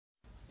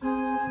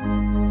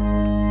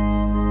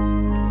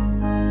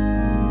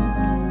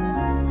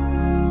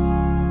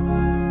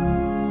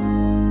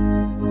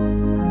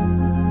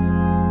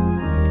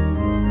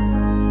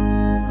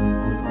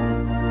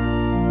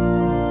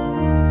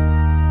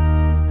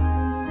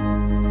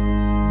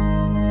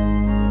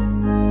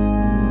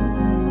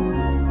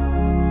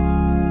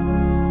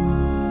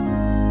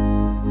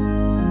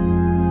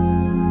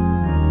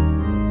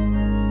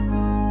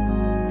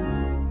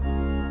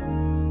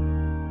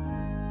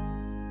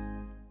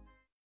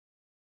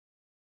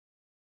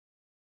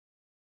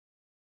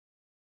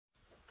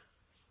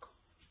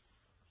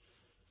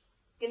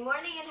Good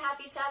morning and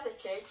happy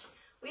Sabbath, church.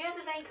 We are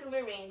the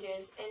Vancouver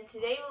Rangers, and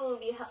today we will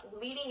be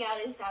leading out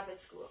in Sabbath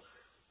school.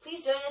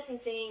 Please join us in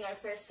singing our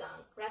first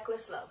song,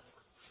 Reckless Love.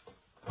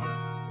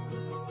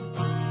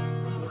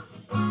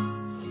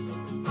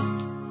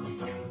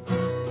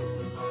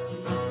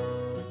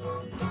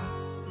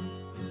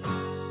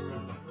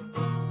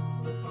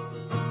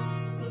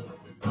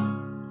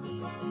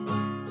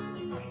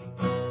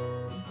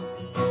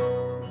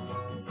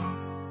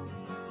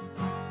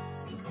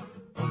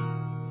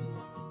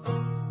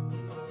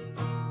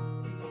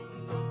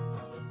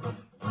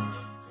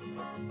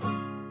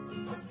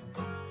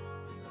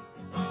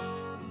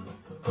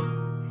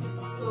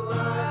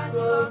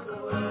 Spoke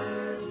a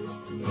word.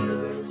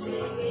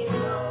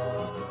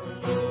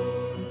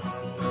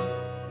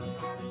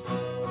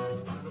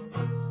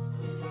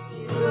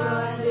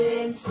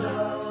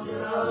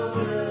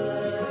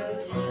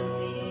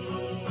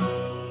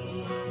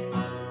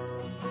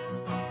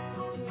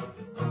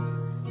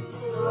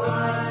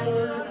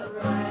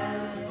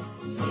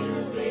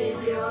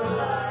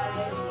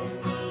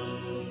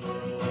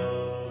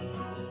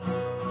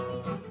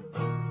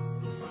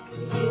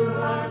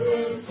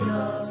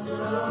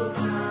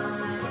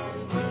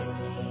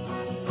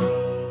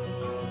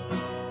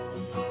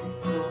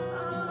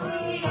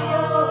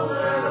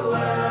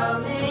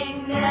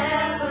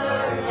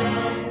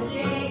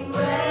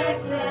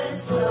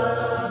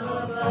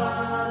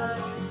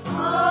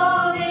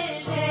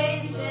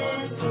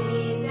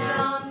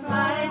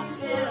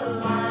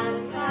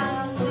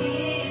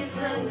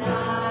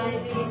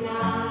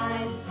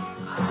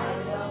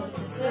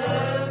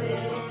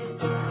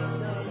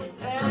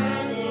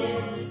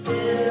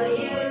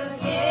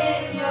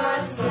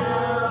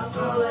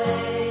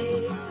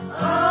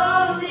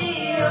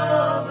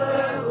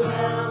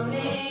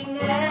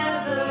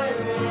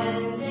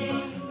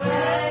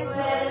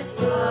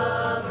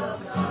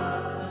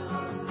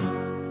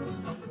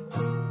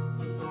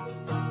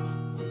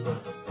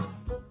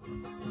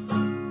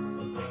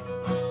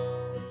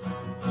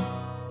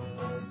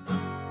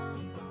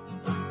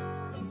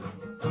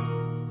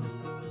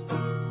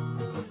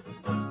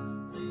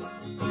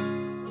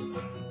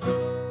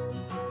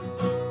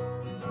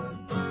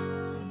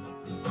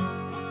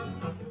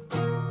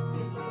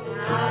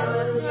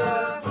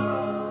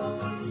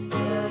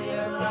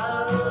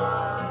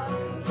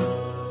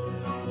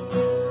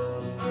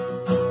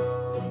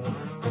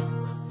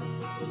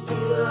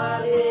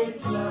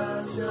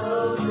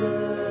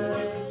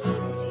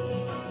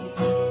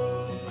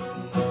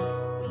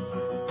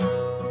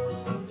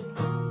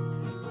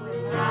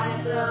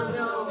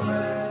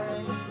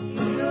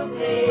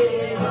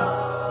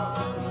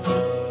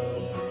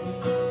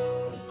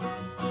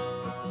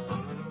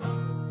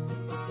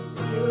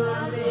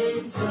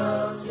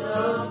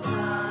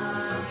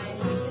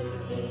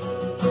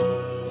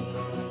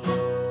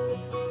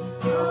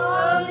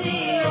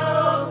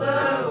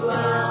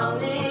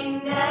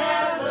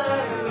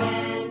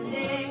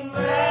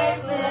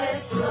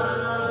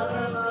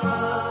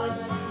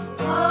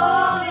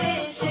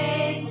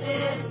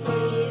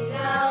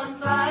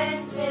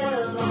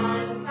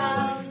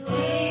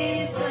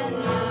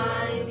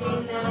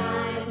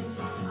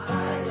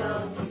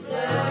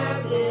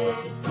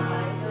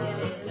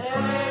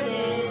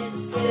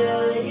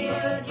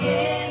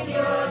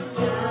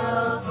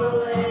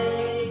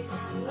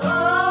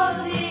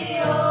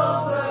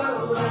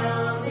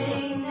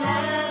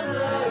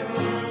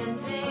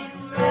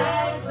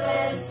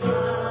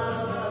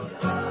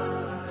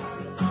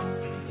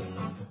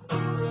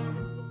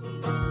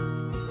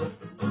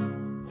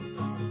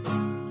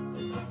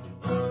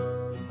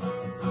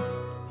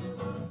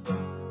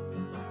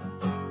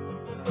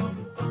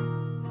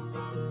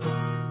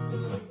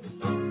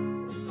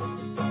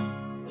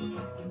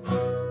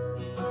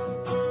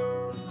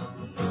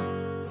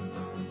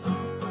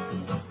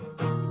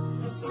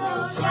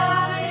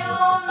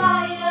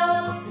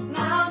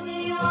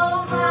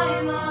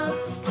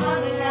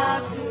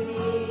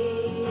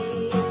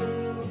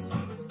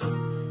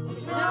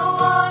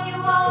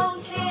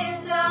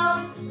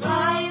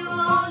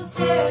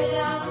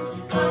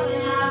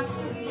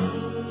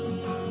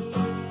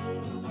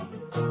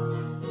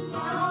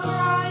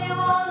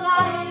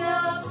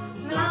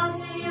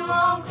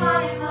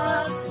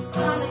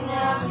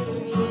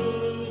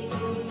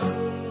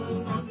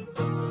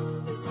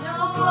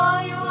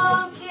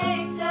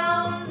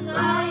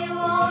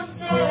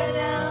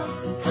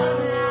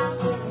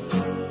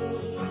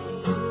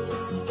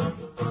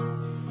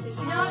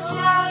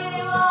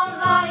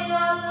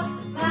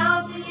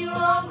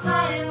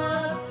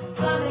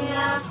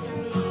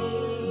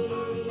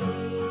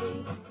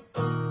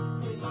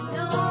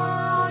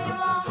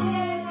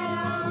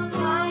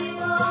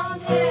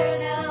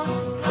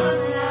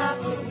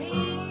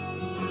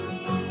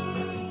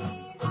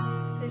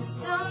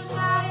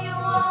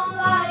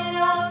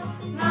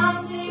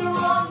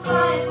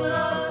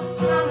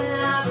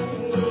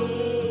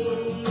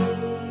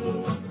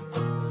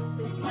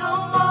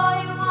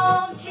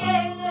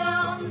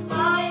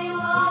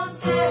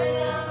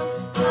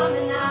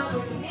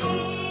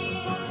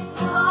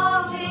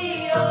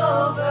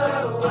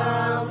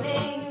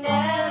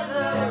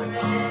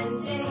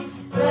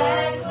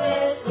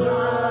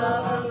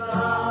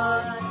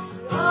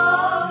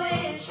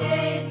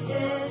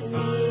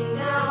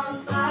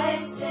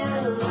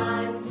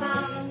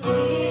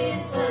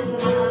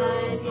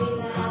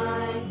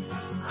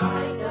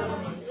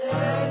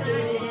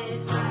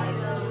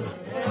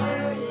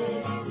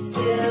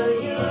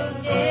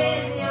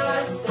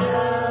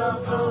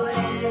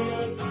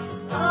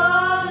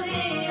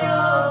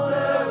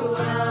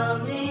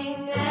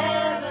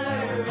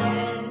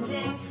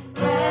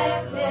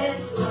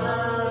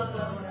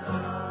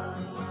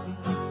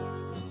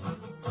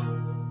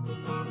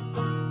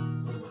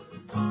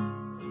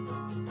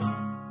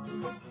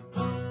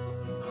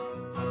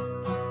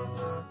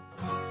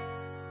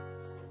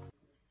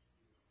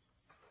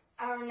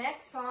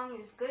 next song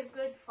is Good,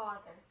 Good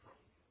Father.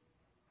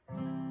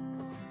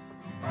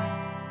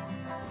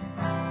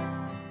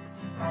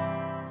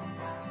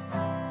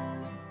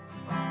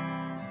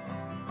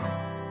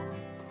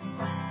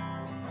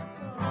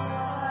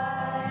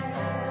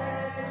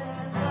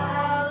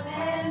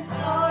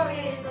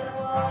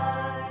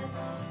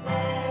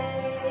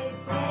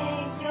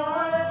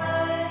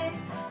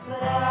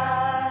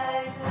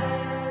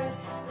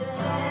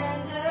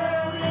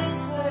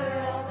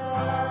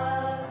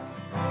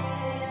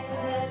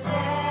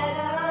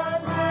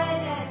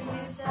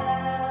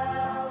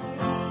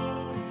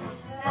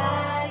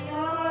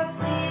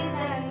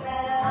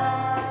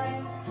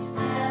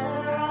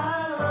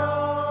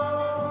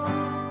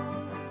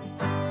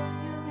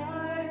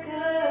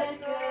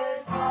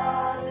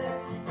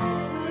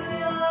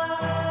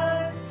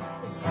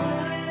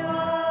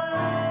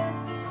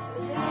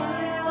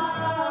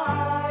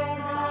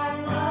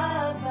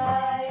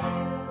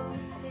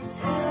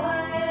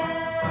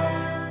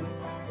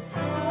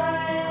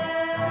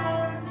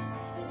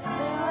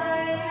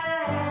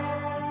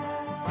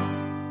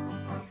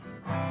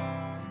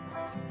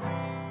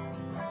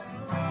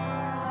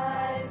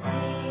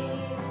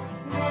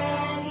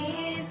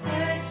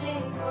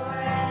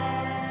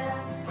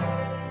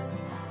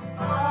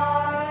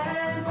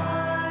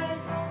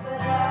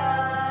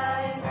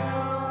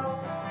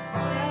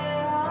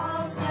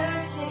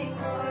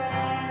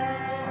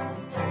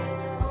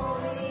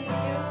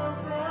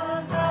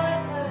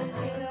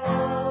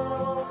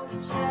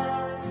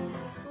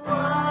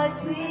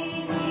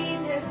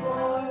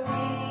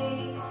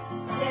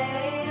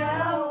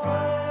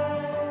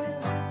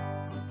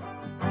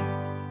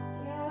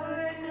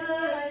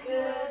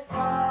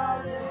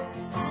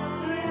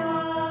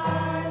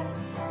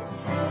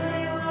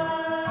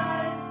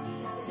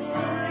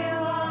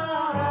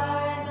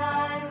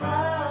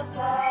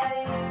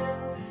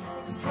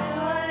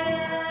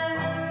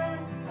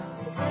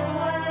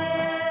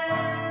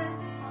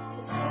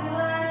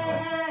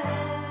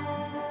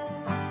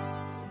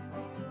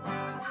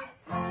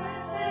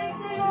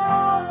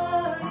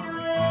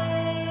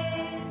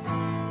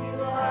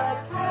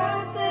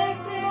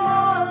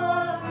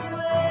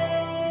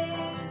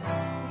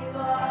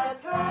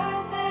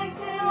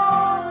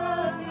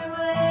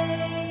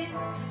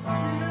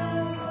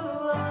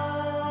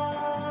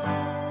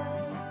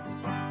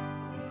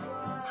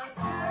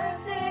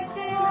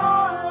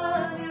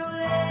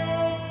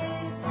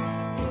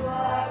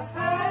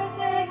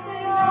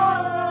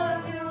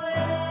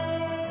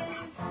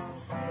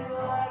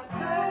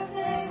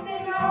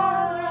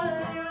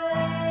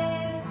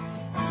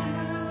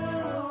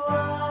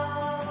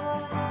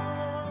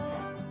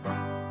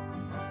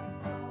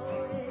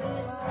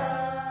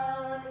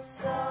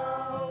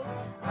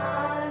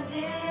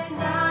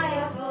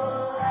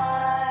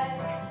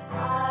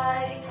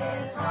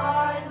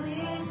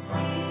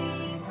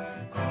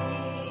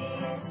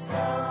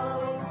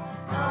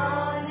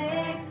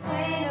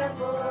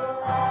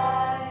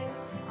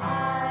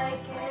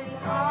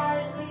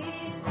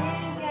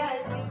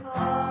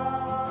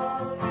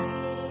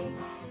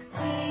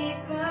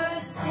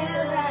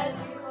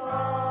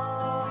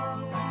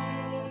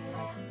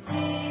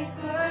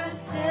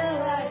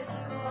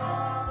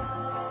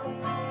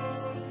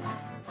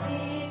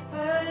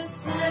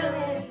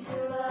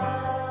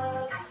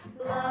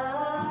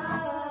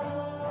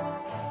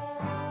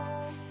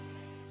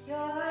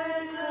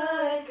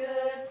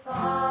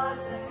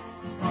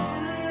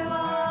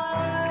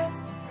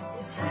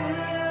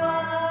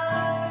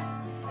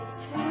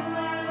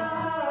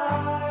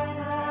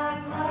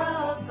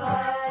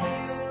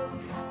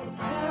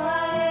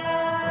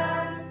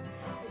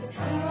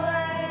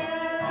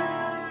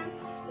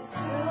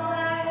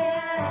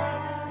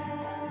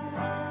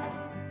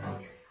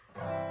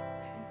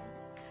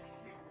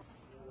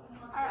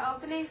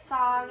 Opening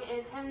song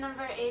is hymn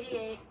number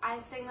 88, I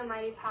Sing the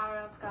Mighty Power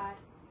of God.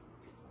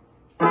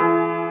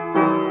 Thank you.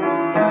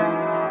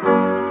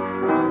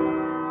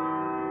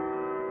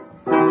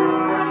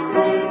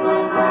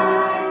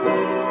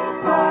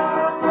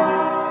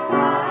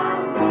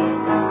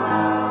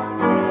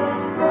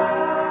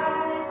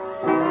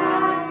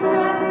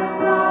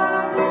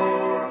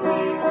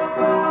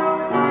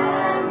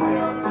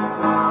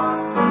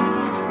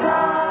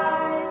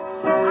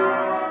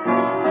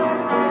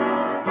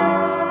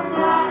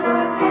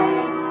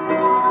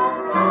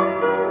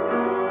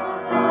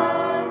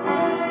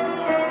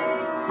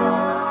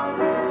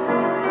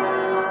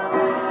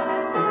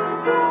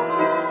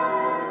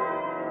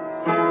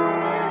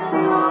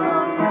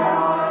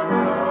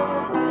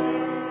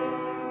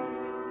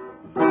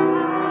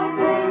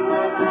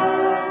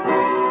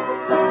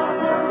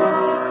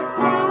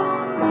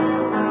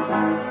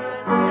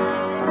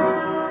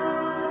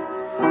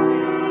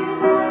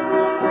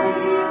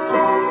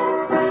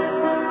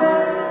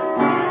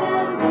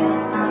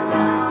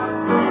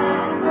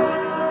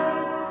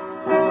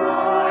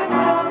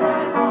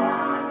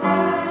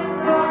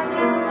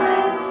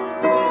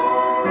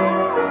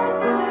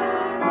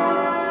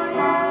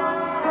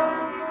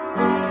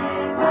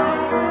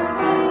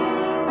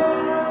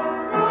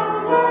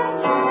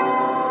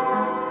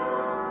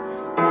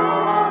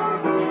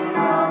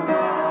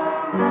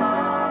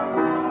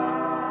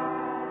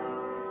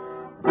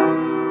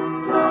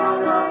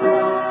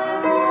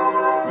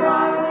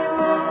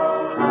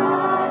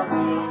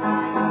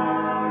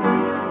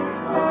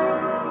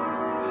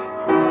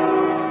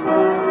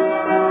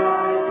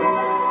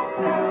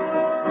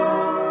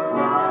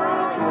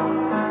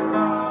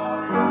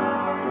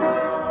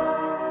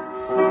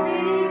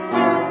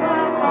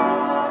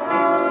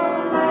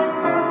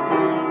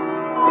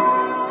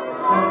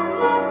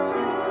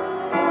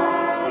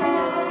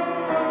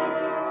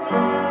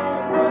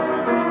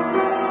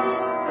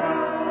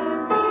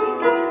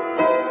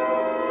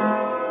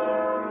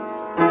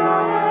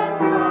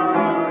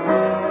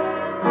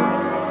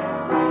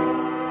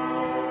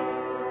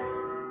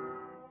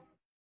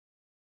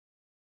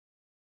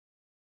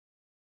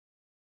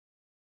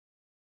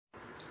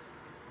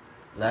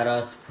 Let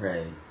us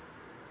pray.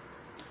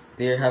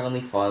 Dear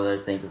Heavenly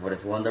Father, thank you for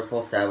this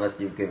wonderful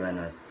Sabbath you've given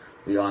us.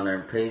 We honor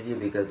and praise you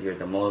because you're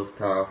the most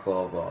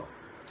powerful of all.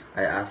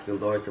 I ask you,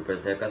 Lord, to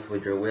protect us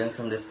with your wings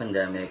from this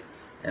pandemic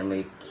and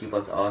may keep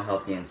us all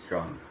healthy and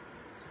strong.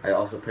 I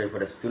also pray for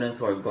the students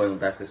who are going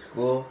back to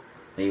school.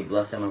 May you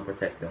bless them and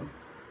protect them.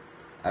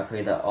 I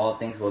pray that all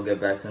things will get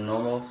back to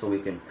normal so we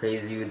can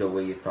praise you the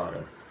way you taught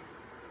us.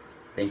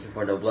 Thank you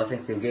for the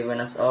blessings you've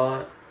given us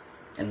all,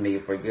 and may you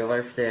forgive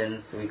our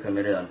sins we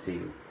committed unto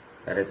you.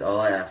 That is all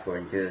I ask for.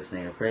 In Jesus'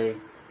 name I pray.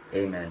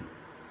 Amen.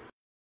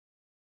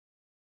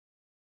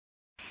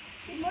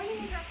 Good morning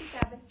and happy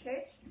Sabbath,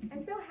 church.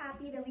 I'm so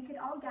happy that we could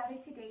all gather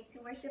today to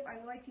worship our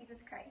Lord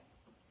Jesus Christ.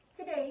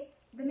 Today,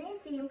 the main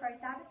theme for our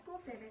Sabbath school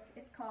service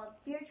is called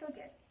Spiritual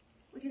Gifts,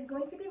 which is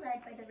going to be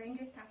led by the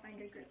Rangers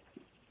Pathfinder group.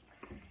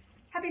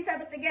 Happy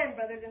Sabbath again,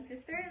 brothers and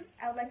sisters.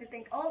 I would like to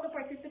thank all the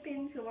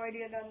participants who have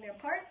already done their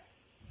parts,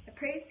 the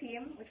praise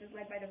team, which was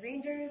led by the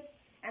Rangers,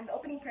 and the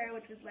opening prayer,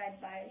 which was led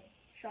by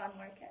Sean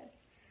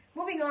Marquez.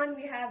 Moving on,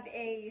 we have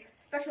a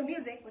special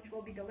music, which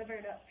will be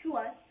delivered to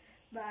us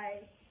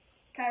by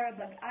Kyra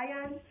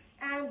Bagayan,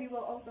 and we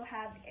will also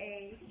have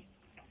a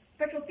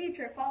special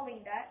feature following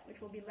that, which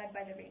will be led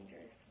by the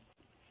Rangers.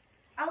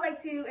 I'd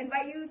like to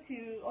invite you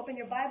to open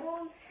your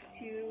Bibles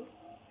to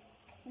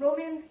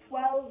Romans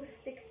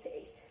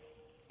 12:6-8.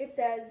 It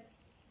says,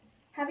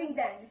 having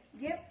then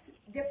gifts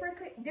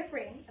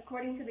differing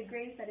according to the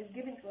grace that is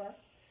given to us,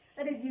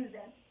 let us use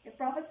them. If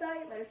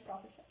prophesy, let us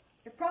prophesy.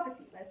 If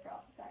prophecy, let us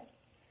prophesy.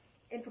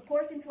 In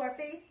proportion to our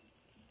faith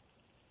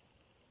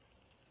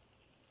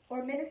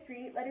or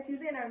ministry, let us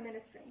use it in our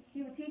ministering.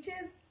 He who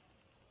teaches,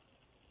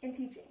 in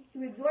teaching. He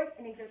who exhorts,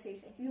 in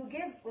exhortation. He who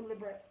gives with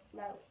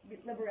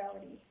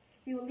liberality.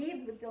 He who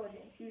leads with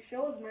diligence. He who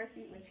shows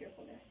mercy with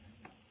cheerfulness.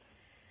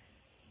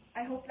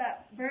 I hope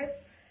that verse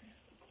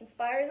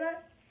inspires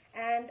us,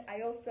 and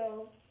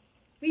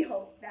we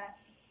hope that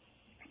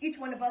each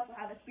one of us will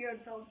have a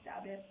spirit-filled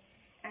Sabbath,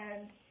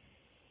 and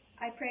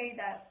I pray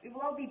that we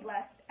will all be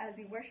blessed as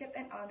we worship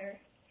and honor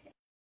Him.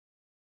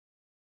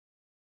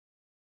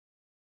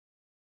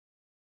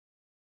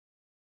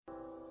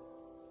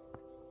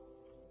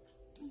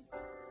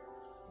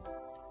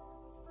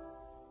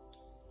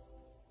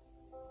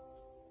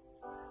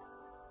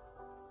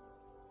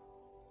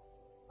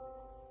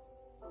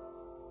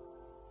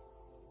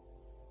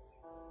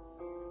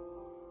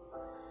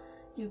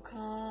 You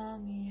call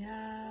me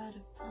out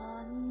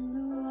upon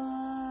the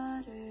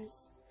waters,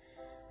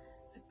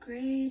 a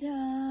great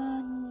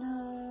unknown,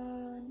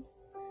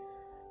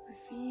 where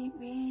feet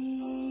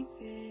may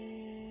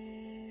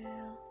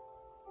fail.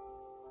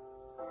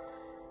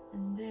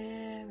 And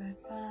there I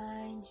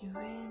find you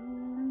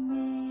in the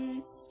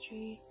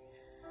mystery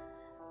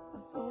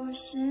of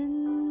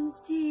oceans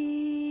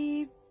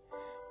deep.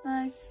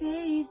 My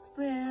faith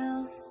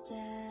will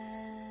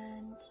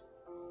stand,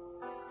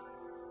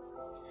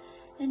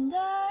 and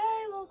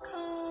I will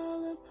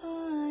call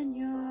upon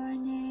your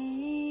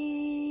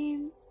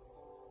name,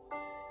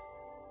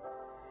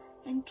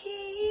 and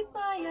keep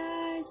my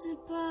eyes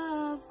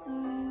above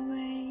the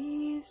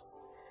waves.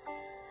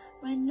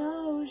 When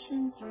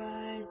oceans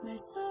rise, my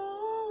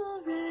soul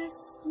will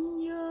rest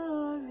in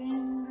your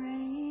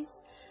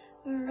embrace,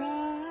 for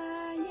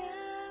I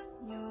am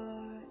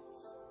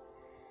yours,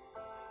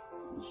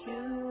 and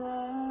you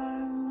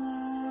are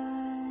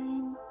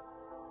mine.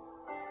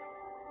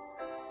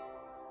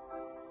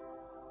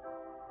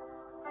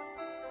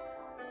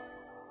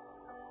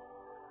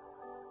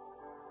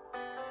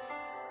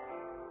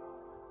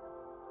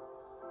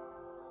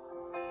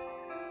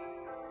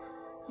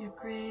 Your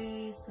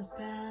grace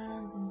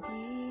abounds in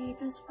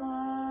deepest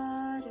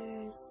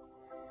waters.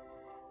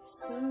 Your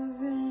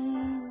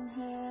sovereign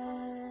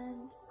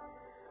hand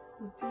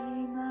will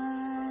be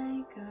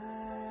my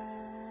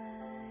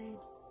guide.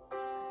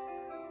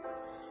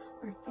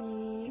 Where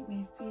feet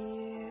may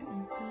fear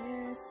and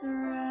fear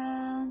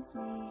surrounds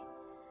me,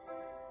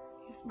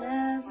 you've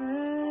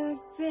never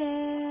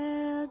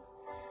failed,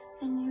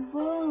 and you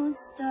won't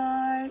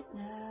start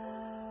now.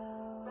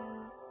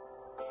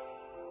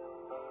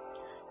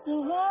 So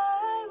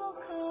I will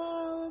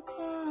call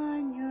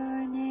upon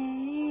your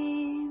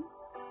name,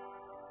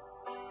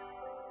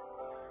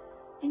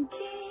 and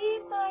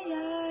keep my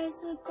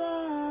eyes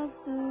above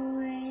the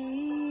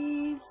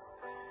waves.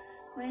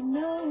 When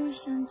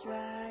oceans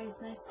rise,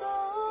 my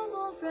soul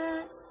will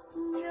rest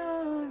in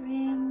your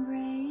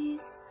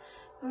embrace,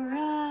 for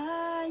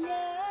I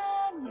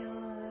am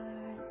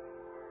yours,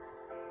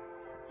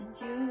 and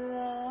you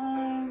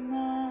are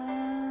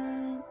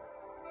mine.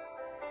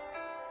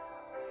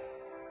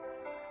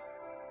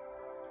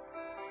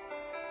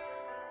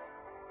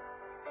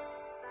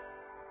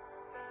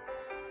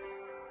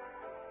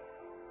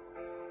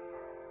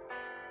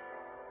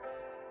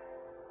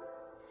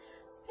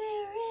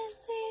 Spirit,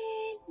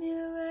 lead me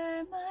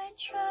where my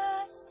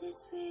trust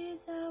is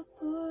without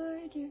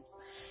borders.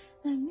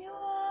 Let me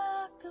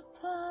walk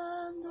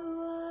upon the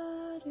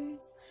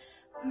waters,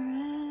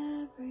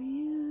 wherever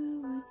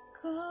you would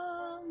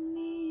call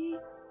me.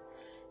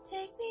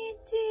 Take me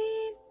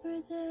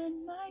deeper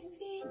than my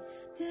feet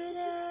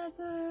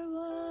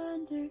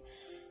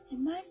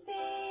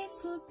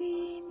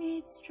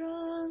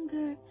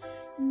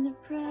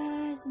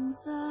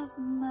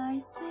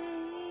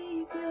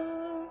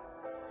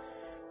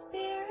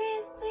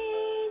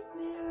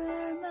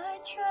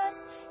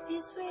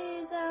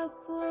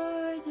without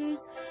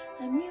borders.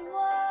 Let me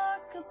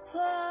walk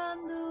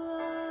upon the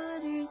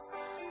waters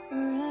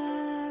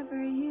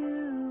wherever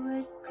you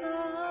would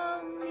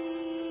call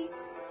me.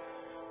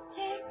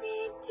 Take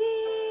me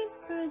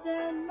deeper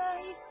than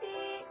my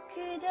feet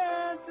could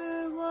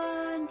ever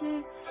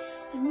wander,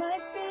 and my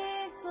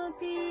faith will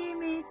be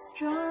made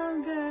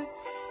stronger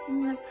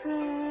in the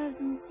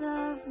presence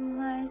of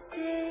my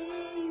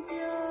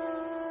Savior.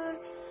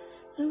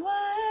 So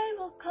I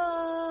will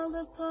call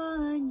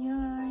upon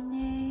your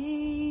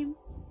name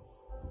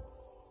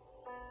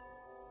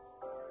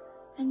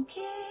and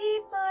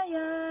keep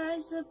my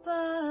eyes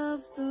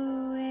above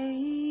the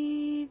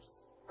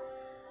waves.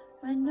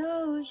 When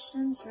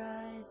oceans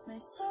rise, my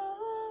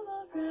soul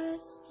will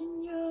rest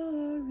in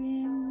your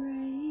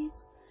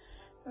embrace,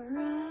 for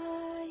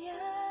I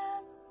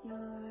am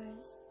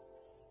yours,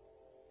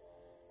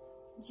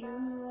 you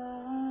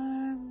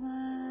are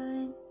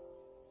mine.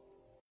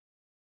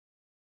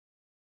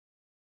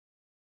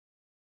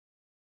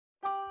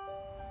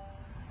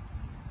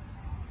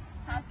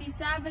 Happy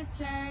Sabbath,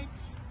 church!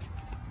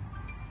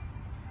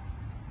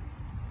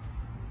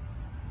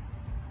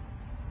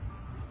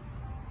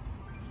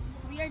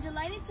 We are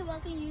delighted to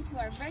welcome you to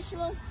our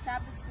virtual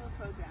Sabbath School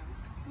program.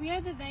 We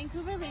are the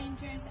Vancouver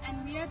Rangers,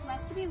 and we are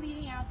blessed to be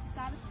leading out the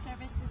Sabbath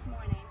service this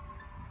morning.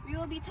 We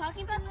will be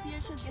talking about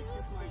spiritual gifts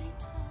this morning.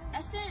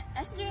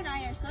 Esther and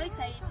I are so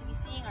excited to be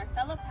seeing our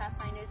fellow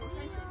Pathfinders in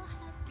person.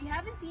 We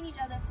haven't seen each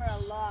other for a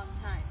long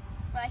time,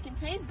 but I can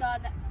praise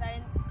God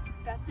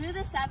that through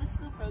the Sabbath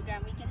School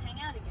program we can hang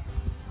out again.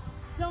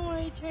 Don't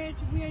worry, church,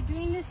 we are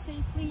doing this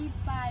safely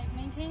by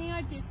maintaining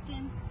our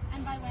distance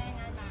and by wearing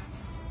our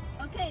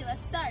masks. Okay,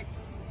 let's start.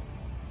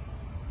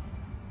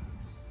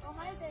 Oh,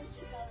 hi there,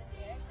 Chabelle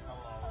here.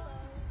 Hello.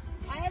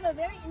 I have a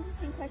very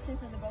interesting question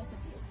for the both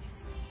of you.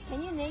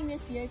 Can you name your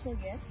spiritual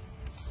gifts?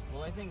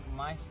 Well, I think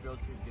my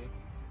spiritual gift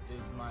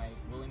is my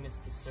willingness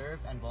to serve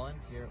and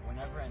volunteer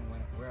whenever and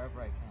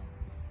wherever I can.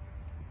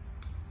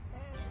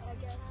 And I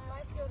guess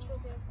my spiritual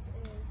gift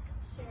is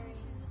sharing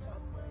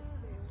God's word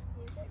through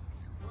music.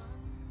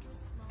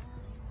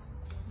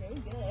 Very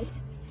good.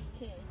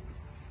 Okay.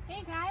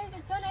 Hey guys,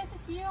 it's so nice to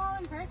see you all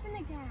in person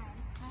again.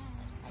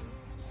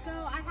 So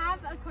I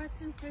have a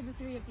question for the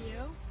three of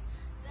you.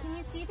 Can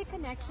you see the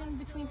connection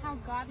between how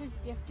God has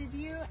gifted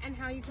you and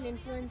how you can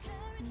influence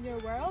your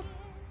world?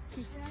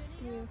 Keisha,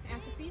 can you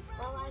answer please?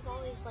 Well, I've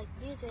always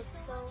liked music,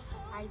 so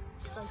I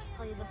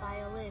play the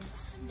violin.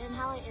 And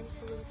how I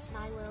influence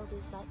my world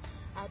is that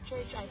at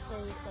church I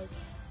play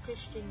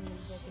Christian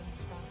music and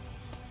stuff.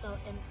 So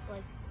and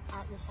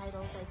at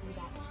recitals I do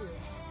that too.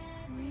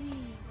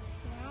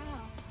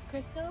 Wow.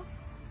 Crystal?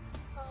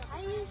 I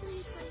usually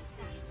play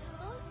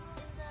saxophone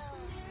in the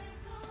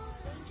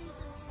Rangers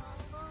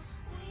ensemble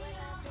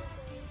whenever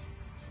there's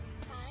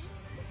time.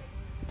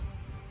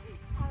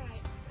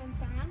 Alright, and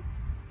Sam?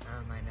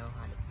 I know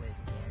how to play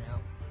the piano,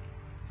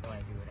 so I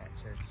do it at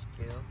church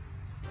too.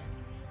 And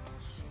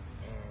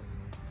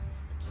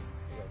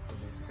we also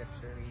do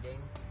scripture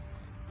reading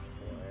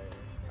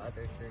for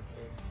other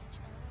churches.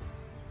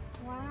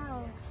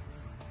 Wow.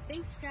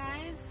 Thanks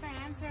guys for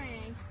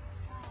answering.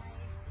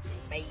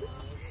 Bye.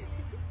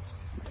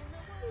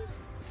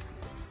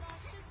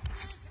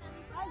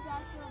 Hi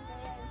Joshua,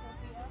 Bea, and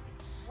Sophia.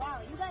 Wow,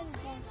 you guys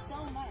have grown so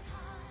much.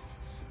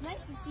 It's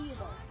nice to see you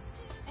both.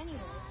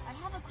 Anyways, I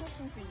have a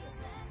question for you.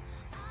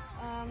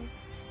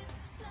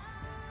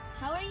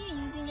 How are you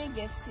using your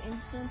gifts to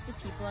influence the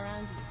people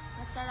around you?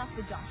 Let's start off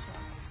with Joshua.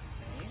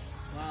 Okay.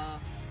 Well,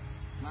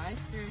 my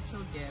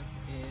spiritual gift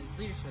is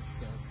leadership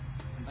skills.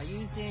 And by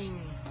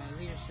using my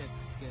leadership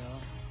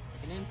skill,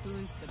 I can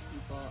influence the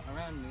people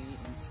around me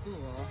in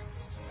school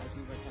as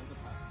we work as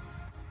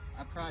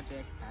a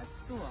project at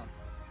school.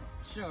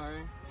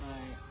 Sure,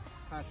 my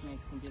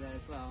classmates can do that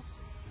as well.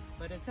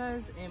 But it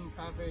says in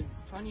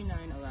Proverbs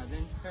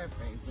 29:11,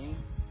 paraphrasing,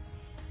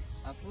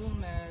 a fool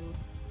man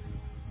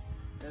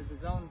does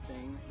his own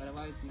thing, but a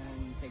wise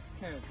man takes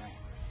care of that.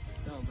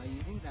 So by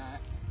using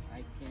that,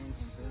 I can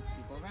influence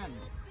people around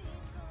me.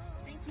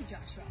 Thank you,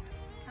 Joshua.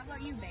 How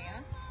about you, Bea?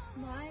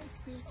 My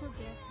spiritual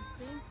gift is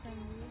being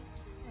friendly,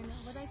 and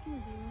what I can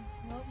do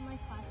to help my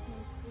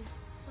classmates is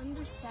when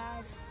they're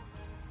sad,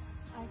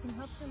 I can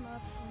help them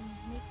up and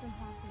make them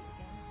happy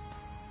again.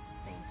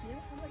 Thank you.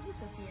 How about you,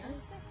 Sophia? I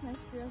think my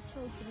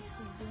spiritual gift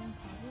is being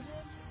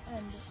positive,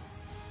 and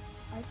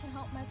I can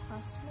help my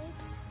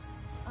classmates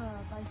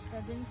by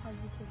spreading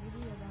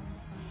positivity around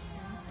the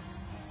classroom.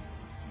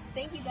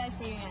 Thank you guys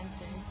for your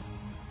answer.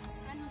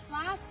 And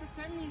last but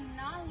certainly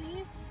not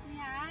least, we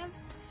have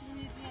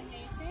Luigi and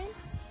Nathan.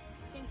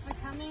 Thanks for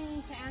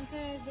coming to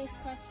answer this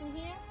question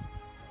here.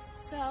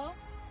 So,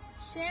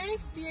 share an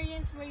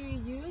experience where you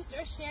used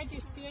or shared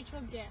your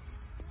spiritual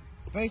gifts.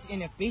 First,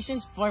 in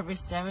Ephesians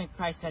 4:7,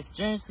 Christ has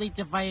generously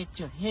divided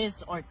to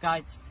his or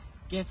God's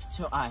gift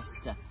to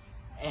us.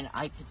 And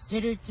I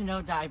consider to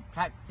know that I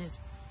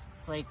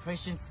play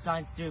Christian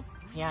songs through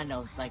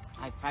piano, like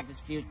I practice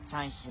a few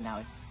times for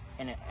now.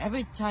 And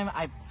every time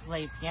I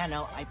play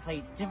piano, I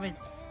play different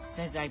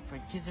since I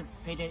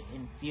participated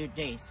in few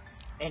days.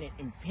 and it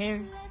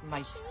impaired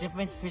my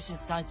different Christian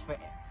songs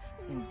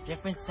in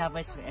different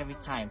Sabbaths for every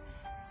time.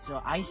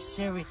 So I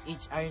share with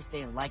each artist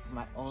they like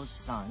my old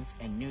songs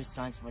and new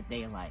songs what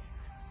they like.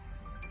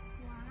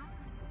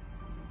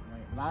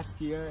 Right. Last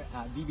year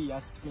at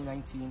VBS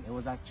 2019, it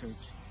was at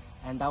church,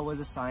 and I was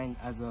assigned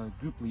as a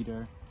group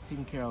leader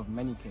taking care of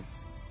many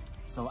kids.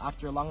 So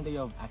after a long day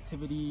of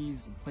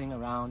activities, playing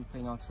around,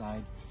 playing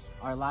outside,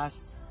 our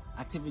last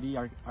activity,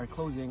 our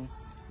closing,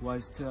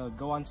 was to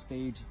go on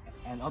stage,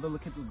 and all the little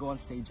kids would go on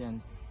stage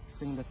and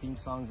sing the theme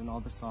songs and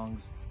all the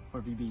songs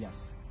for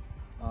VBS.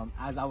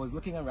 As I was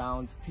looking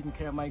around, taking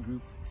care of my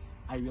group,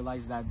 I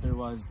realized that there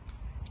was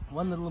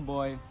one little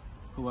boy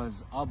who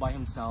was all by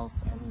himself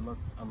and he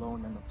looked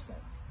alone and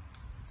upset.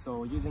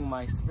 So using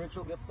my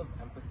spiritual gift of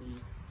empathy,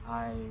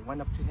 I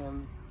went up to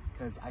him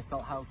because I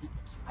felt how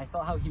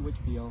he would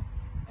feel,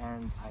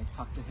 and I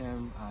talked to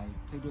him, I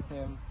played with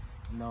him,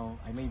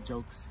 I made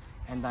jokes,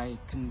 and I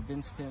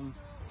convinced him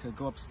to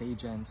go up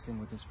stage and sing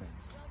with his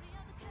friends.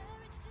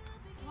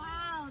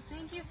 Wow,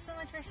 thank you so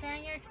much for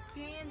sharing your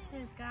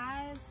experiences,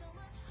 guys.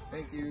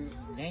 Thank you.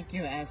 Thank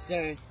you,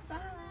 Esther. Bye.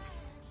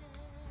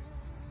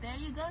 There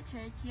you go,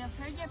 church. You have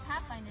heard your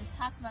Pathfinders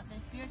talk about their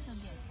spiritual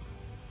gifts.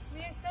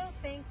 We are so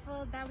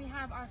thankful that we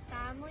have our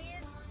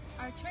families,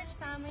 our church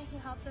family who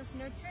helps us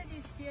nurture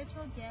these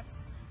spiritual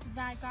gifts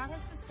that God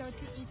has bestowed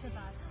to each of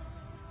us.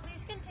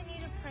 Please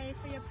continue to pray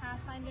for your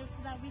Pathfinders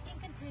so that we can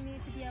continue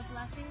to be a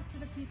blessing to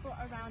the people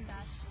around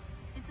us.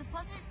 It's a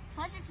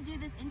pleasure to do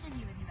this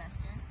interview with you,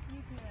 Esther.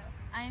 You too.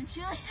 I am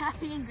truly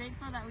happy and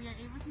grateful that we are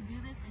able to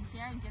do this and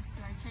share our gifts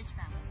to our church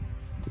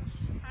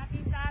family.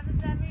 Happy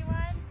Sabbath,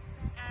 everyone.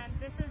 And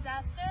this is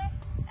Esther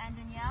and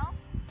Danielle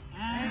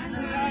and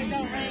the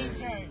Royal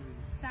Rangers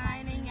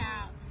signing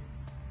out.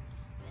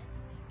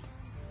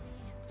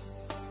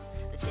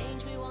 The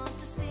change we want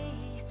to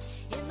see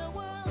in the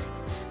world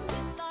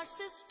with our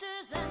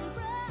sisters and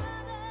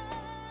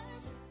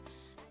brothers.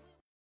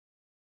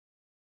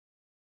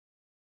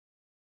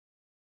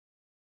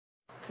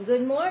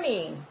 Good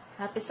morning.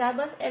 Happy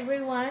Sabbath,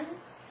 everyone.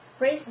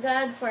 Praise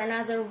God for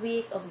another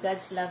week of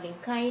God's loving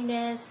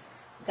kindness,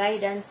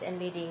 guidance, and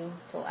leading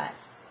to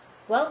us.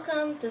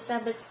 Welcome to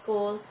Sabbath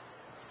School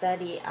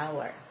Study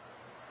Hour.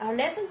 Our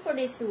lesson for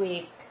this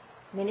week,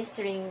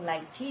 Ministering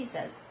Like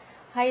Jesus,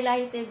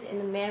 highlighted in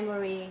the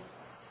memory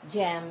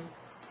gem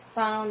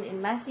found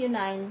in Matthew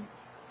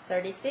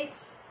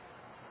 9:36,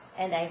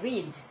 and I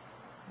read,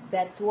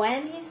 "But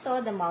when he saw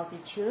the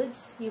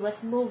multitudes, he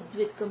was moved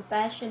with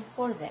compassion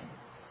for them,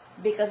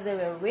 because they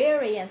were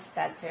weary and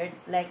scattered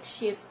like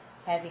sheep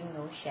having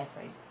no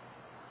shepherd."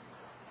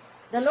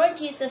 The Lord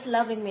Jesus'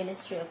 loving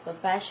ministry of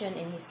compassion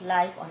in his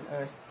life on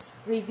earth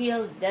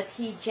revealed that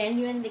he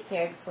genuinely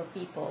cared for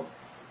people,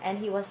 and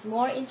he was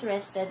more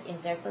interested in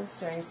their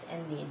concerns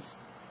and needs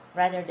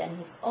rather than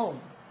his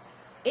own.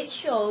 It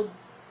showed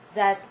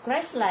that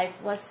Christ's life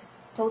was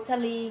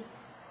totally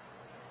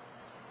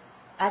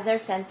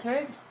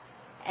other-centered,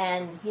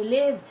 and he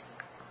lived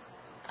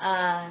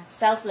a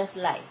selfless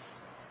life.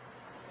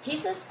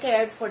 Jesus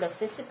cared for the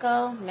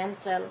physical,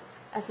 mental,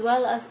 as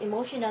well as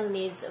emotional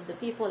needs of the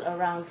people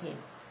around him,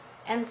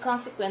 and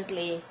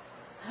consequently,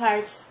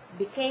 hearts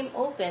became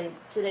open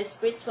to the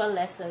spiritual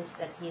lessons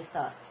that he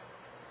taught.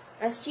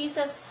 As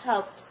Jesus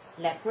helped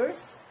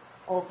lepers,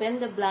 opened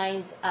the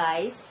blind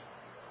eyes,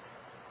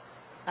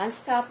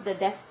 unstopped the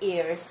deaf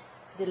ears,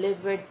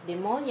 delivered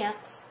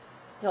demoniacs,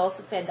 he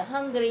also fed the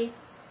hungry,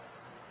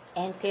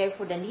 and cared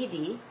for the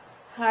needy,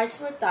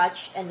 hearts were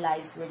touched and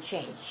lives were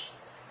changed.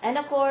 And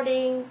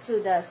according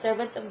to the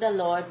servant of the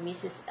Lord,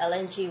 Mrs.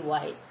 Ellen G.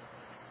 White,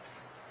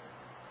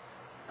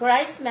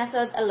 Christ's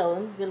method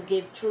alone will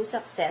give true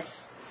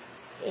success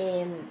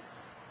in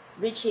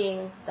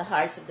reaching the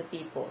hearts of the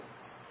people.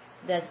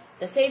 The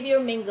Savior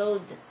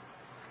mingled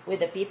with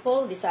the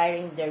people,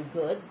 desiring their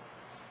good.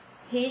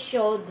 He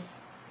showed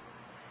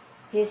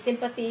his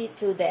sympathy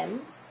to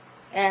them,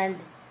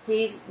 and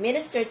he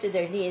ministered to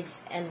their needs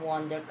and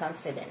won their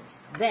confidence.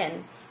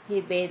 Then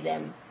he bade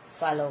them,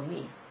 "Follow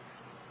me."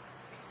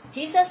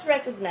 Jesus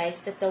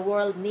recognized that the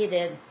world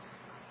needed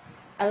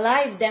a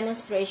live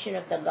demonstration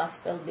of the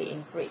gospel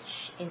being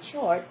preached. In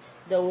short,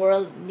 the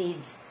world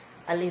needs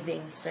a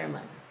living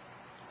sermon.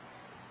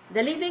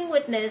 The living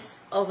witness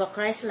of a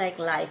Christ-like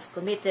life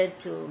committed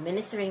to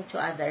ministering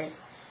to others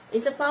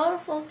is a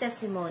powerful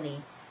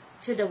testimony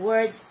to the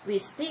words we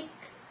speak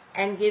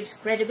and gives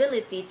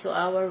credibility to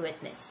our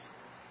witness.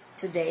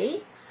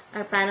 Today,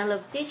 our panel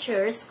of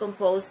teachers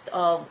composed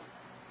of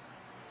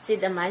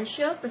Sid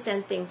Amancio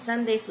presenting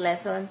Sunday's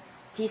lesson,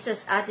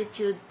 Jesus'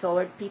 Attitude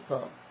Toward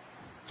People.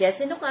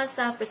 Jessie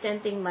Nukasa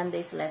presenting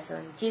Monday's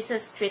lesson,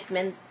 Jesus'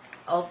 Treatment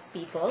of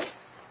People.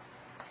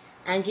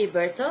 Angie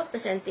Berto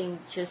presenting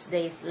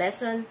Tuesday's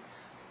lesson,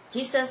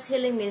 Jesus'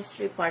 Healing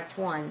Ministry Part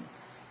 1.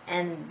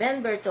 And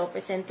Ben Berto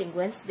presenting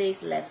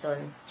Wednesday's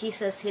lesson,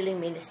 Jesus'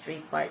 Healing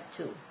Ministry Part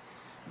 2.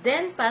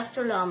 Then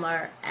Pastor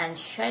Lomar and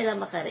Shaila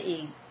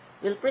Makaraig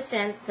will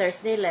present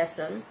Thursday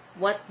lesson,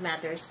 What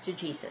Matters to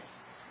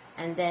Jesus.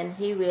 And then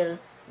he will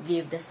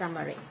give the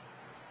summary.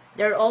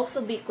 There will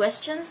also be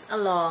questions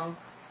along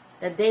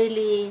the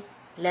daily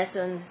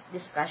lessons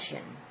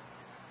discussion.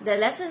 The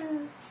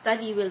lesson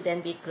study will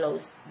then be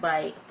closed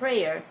by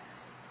prayer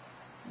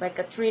by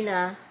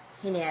Katrina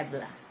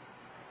Hinebla.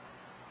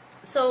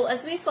 So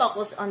as we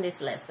focus on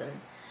this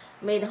lesson,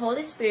 may the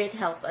Holy Spirit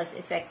help us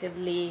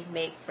effectively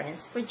make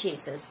friends for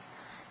Jesus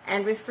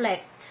and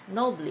reflect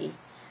nobly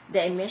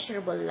the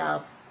immeasurable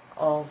love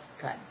of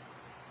God.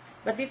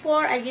 But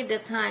before I give the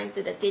time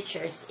to the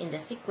teachers in the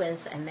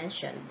sequence I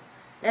mentioned,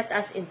 let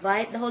us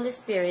invite the Holy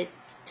Spirit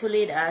to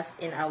lead us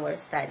in our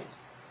study.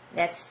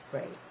 Let's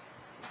pray.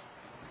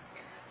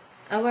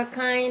 Our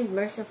kind,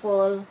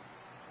 merciful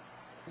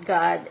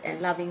God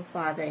and loving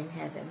Father in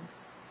heaven,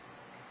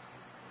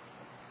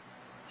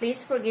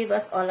 please forgive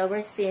us all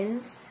our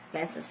sins,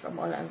 cleanse us from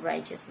all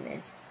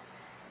unrighteousness,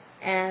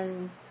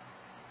 and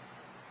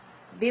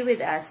be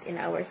with us in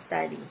our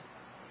study.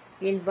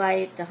 We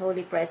invite the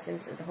holy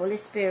presence of the Holy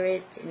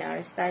Spirit in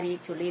our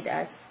study to lead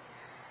us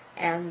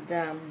and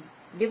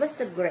give us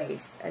the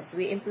grace as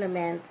we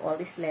implement all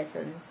these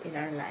lessons in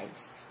our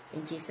lives.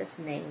 In Jesus'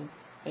 name,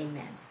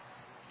 amen.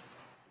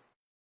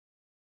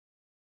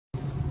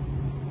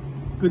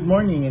 Good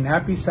morning and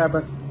happy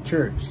Sabbath,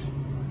 Church.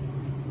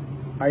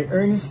 I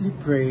earnestly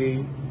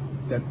pray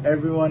that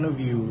every one of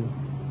you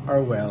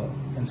are well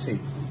and safe.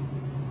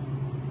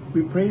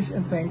 We praise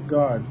and thank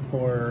God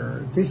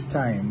for this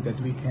time that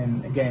we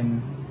can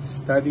again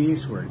study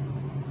His Word.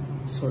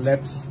 So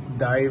let's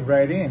dive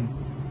right in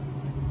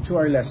to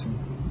our lesson.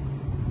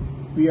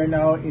 We are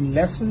now in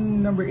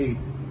lesson number 8,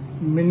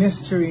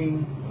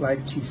 Ministering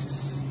like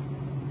Jesus.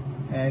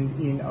 And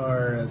in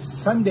our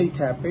Sunday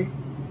topic,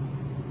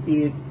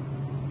 it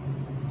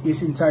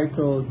is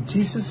entitled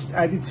Jesus'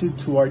 Attitude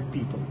Toward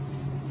People.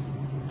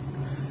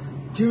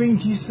 During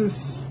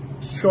Jesus'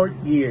 short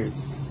years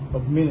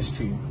of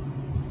ministry,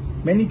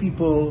 many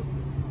people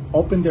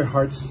opened their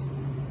hearts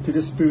to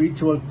the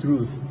spiritual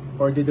truth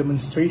or the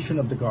demonstration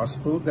of the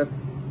gospel that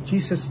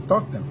Jesus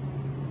taught them.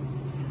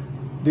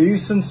 The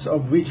reasons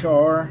of which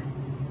are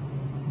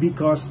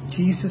because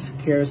Jesus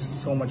cares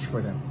so much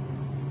for them.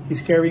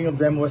 His caring of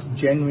them was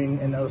genuine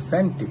and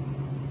authentic.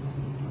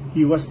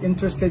 He was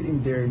interested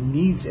in their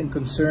needs and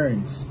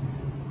concerns,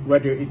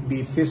 whether it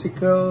be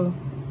physical,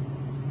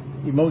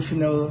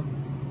 emotional,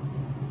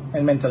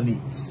 and mental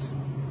needs.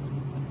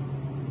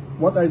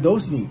 What are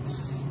those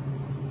needs?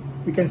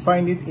 We can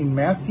find it in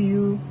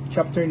Matthew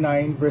chapter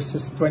 9,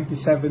 verses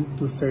 27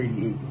 to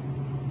 38,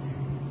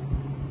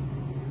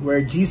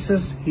 where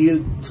Jesus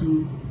healed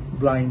 2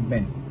 blind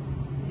men.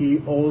 He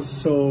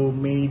also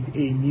made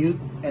a mute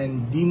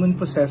and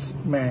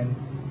demon-possessed man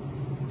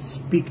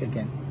speak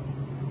again.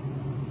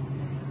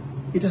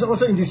 It is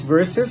also in these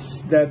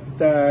verses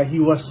that he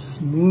was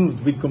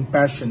moved with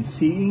compassion,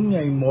 seeing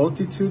a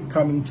multitude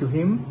coming to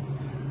him,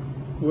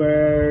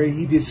 where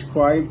he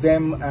described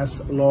them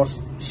as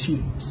lost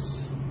sheep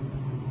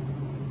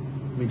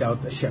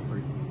without a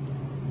shepherd.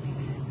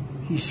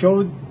 He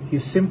showed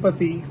his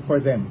sympathy for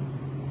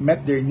them,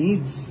 met their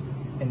needs,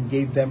 and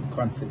gave them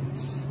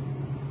confidence.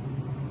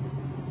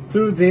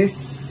 Through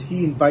this,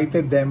 he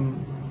invited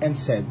them and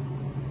said,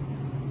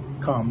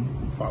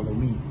 "Come, follow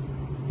me."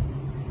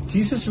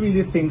 Jesus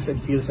really thinks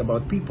and feels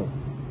about people.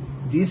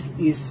 This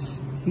is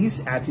his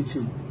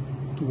attitude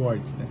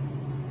towards them.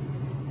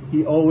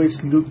 He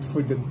always looked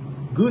for the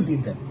good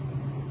in them.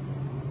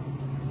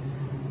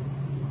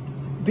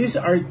 These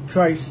are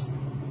Christ's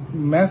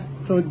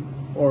method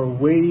or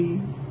way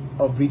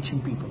of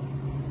reaching people.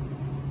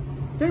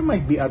 There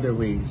might be other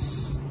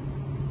ways,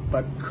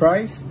 but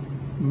Christ's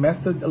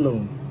method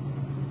alone,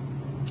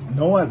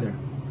 no other,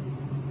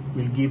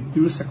 will give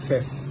true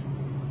success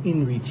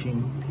in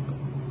reaching people.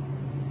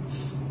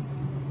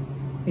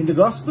 In the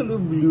Gospel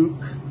of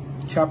Luke,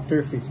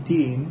 chapter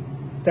 15,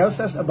 tells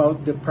us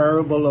about the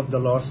parable of the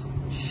lost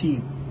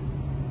sheep,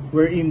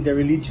 wherein the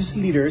religious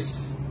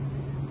leaders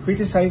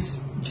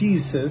criticized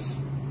Jesus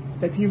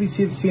that he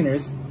receives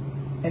sinners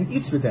and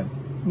eats with them,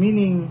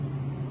 meaning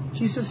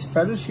Jesus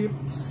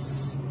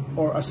fellowships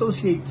or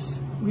associates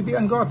with the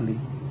ungodly.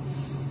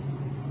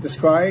 The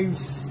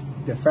scribes,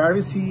 the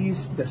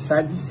Pharisees, the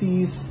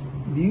Sadducees'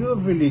 view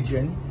of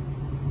religion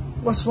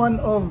was one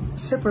of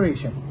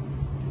separation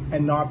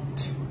and not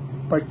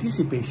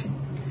participation.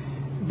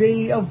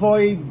 They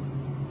avoid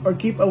or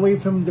keep away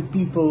from the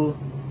people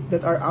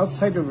that are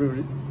outside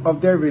of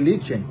their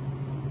religion,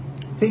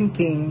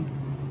 thinking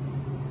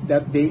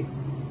that they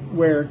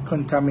were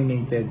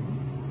contaminated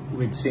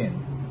with sin.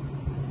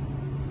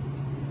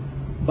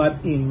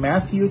 But in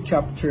Matthew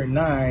chapter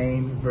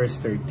 9, verse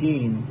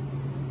 13,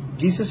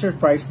 Jesus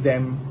surprised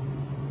them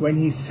when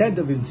he said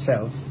of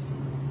himself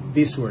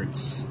these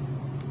words,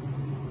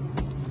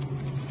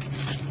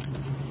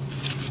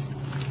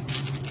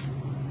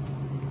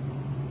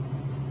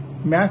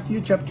 Matthew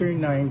chapter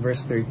 9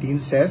 verse 13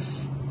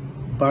 says,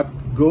 "But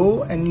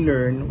go and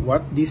learn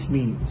what this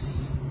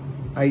means.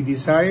 I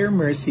desire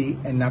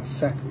mercy and not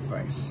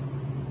sacrifice,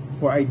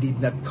 for I did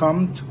not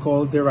come to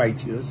call the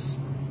righteous,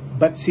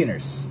 but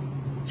sinners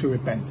to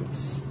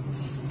repentance."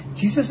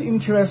 Jesus'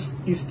 interest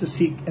is to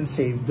seek and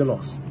save the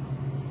lost.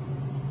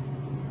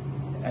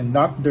 and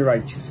not the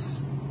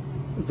righteous.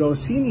 Though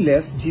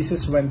sinless,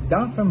 Jesus went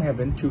down from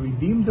heaven to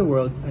redeem the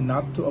world and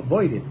not to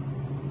avoid it,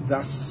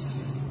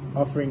 thus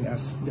offering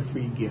us the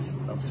free gift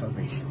of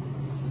salvation.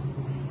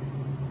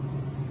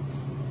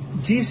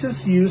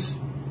 Jesus used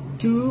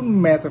two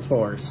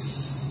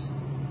metaphors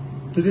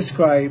to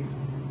describe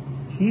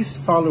his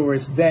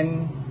followers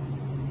then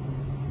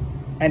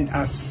and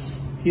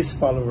us, his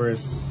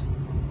followers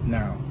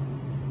now,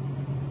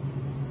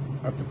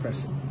 at the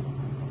present.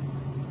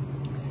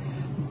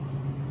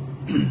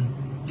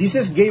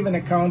 Jesus gave an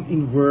account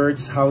in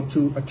words how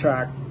to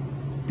attract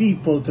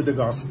people to the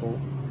gospel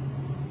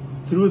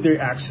through their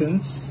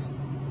actions,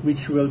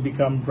 which will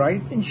become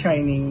bright and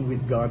shining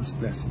with God's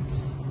blessings.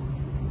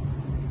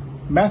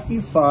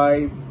 Matthew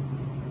 5,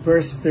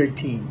 verse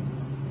 13.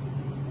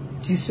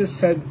 Jesus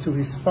said to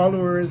his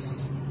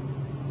followers,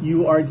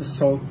 "You are the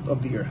salt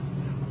of the earth."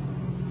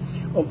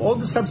 Of all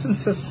the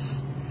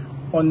substances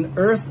on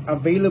earth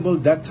available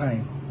that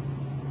time,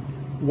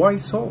 why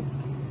salt?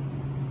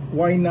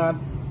 Why not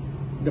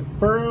the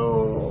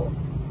pearl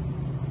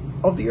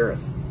of the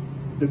earth,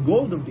 the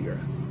gold of the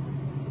earth?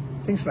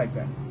 Things like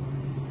that.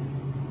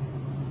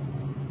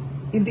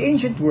 In the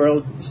ancient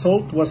world,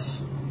 salt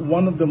was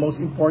one of the most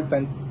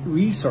important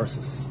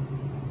resources.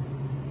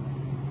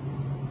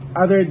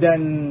 Other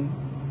than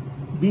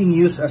being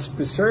used as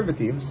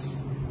preservatives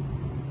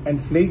and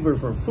flavor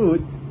for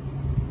food,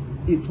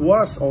 it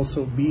was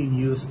also being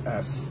used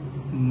as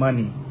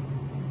money.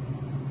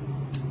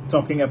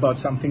 Talking about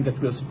something that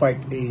will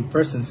spike a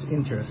person's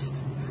interest.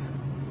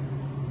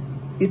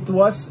 It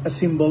was a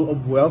symbol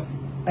of wealth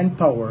and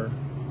power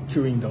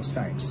during those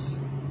times.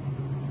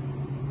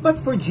 But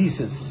for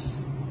Jesus,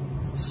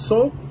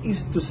 salt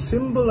is to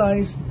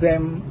symbolize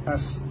them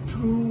as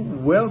true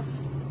wealth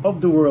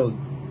of the world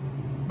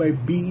by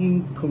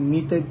being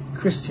committed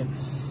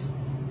Christians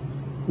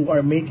who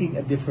are making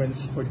a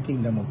difference for the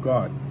kingdom of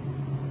God.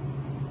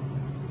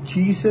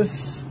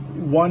 Jesus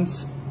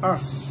wants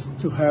us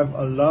to have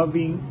a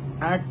loving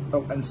act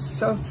of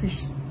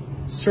unselfish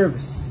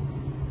service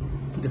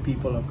to the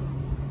people of God.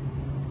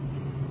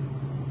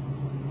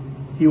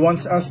 He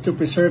wants us to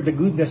preserve the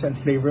goodness and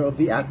flavor of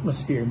the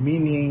atmosphere,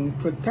 meaning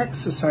protect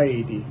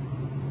society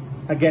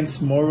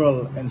against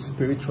moral and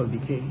spiritual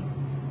decay.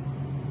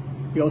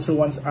 He also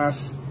wants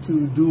us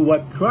to do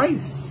what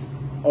Christ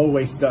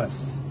always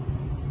does: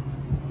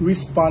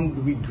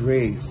 respond with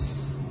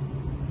grace,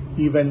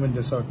 even when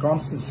the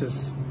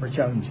circumstances are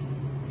challenging.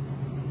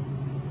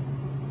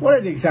 What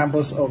are the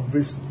examples of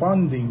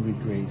responding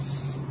with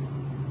grace?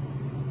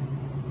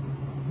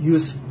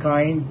 Use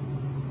kind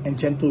and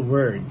gentle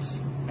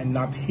words, and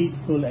not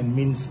hateful and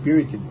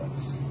mean-spirited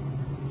ones.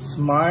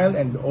 Smile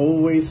and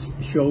always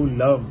show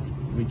love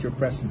with your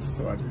presence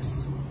to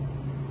others.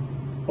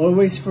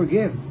 Always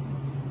forgive.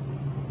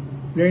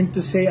 Learn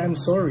to say, "I'm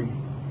sorry."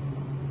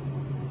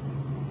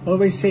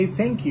 Always say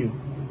thank you.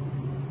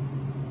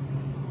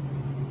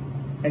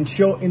 And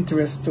show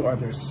interest to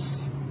others.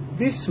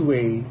 This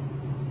way,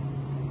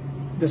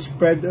 the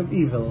spread of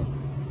evil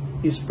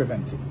is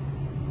prevented.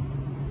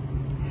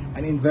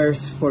 And in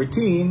verse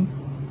 14,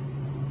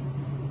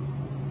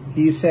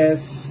 he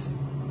says,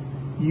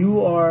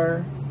 "You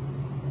are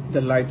the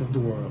light of the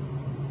world."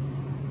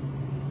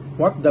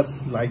 What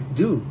does light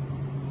do?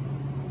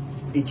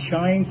 It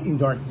shines in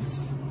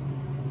darkness.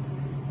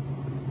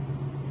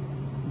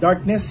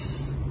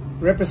 Darkness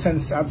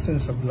represents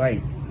absence of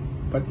light,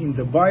 but in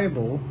the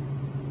Bible,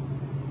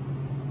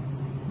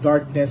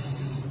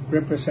 darkness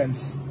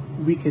represents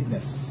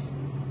wickedness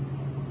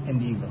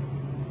and evil.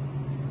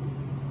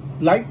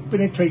 Light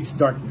penetrates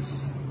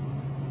darkness,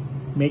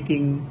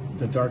 making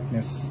the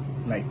darkness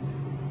light.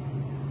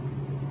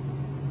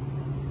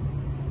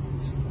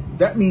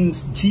 That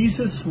means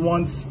Jesus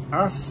wants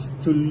us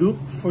to look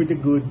for the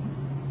good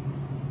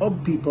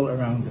of people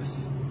around us.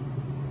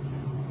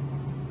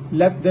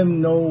 Let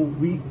them know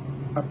we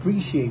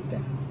appreciate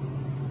them.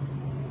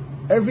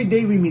 Every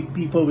day we meet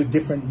people with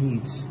different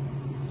needs.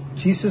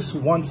 Jesus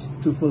wants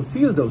to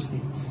fulfill those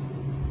needs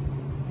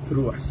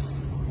through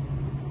us.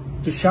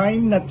 To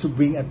shine, not to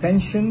bring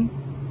attention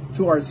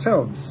to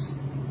ourselves,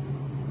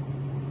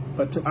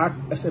 but to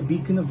act as a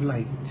beacon of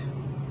light,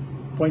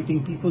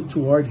 pointing people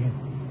toward Him,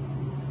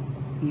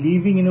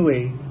 living in a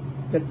way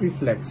that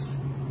reflects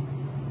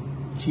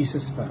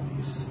Jesus'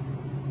 values.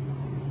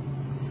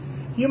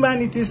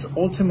 Humanity's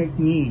ultimate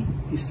need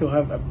is to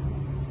have a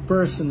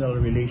personal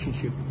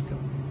relationship with God.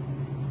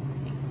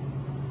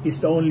 It's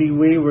the only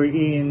way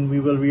wherein we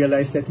will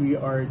realize that we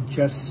are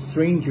just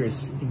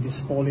strangers in this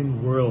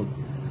fallen world,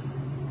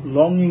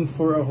 longing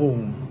for a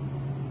home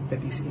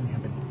that is in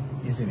heaven,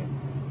 isn't it?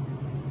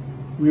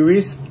 We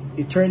risk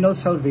eternal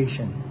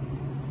salvation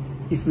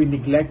if we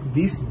neglect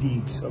these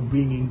deeds of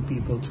bringing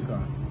people to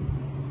God.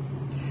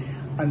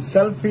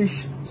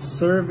 Unselfish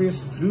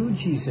service through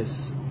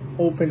Jesus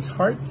opens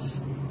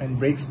hearts and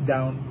breaks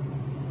down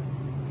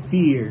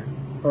fear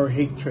or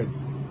hatred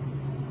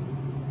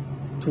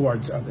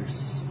towards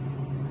others.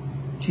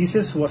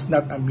 Jesus was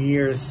not a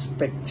mere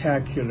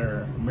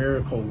spectacular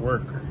miracle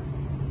worker.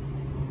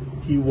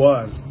 He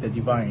was the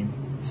divine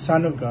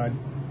Son of God,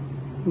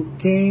 who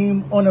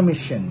came on a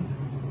mission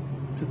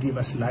to give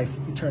us life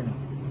eternal.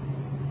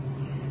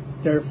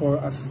 Therefore,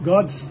 as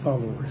God's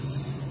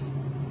followers,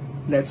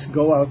 let's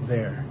go out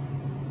there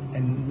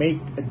and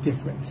make a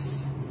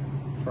difference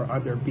for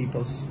other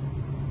people's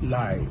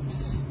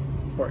lives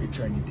for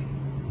eternity.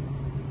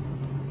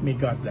 May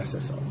God bless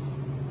us all.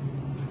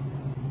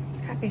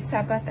 Happy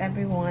Sabbath,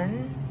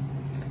 everyone.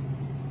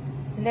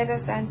 Let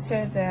us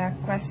answer the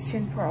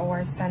question for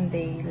our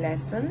Sunday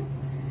lesson.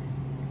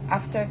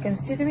 After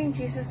considering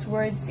Jesus'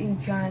 words in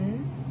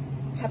John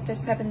chapter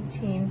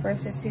 17,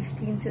 verses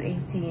 15 to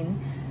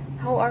 18,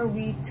 how are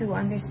we to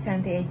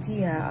understand the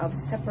idea of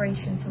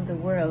separation from the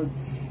world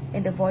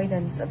and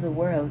avoidance of the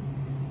world?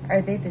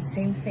 Are they the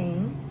same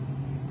thing?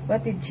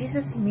 What did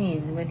Jesus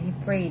mean when he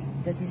prayed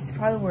that his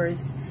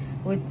followers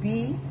would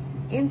be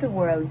in the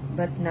world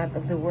but not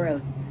of the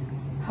world?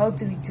 How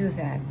do we do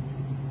that?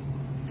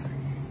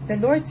 The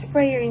Lord's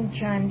Prayer in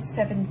John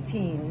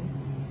 17,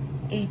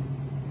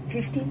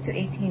 15 to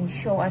 18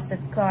 show us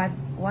that God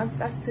wants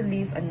us to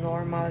live a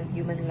normal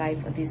human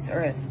life on this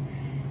earth,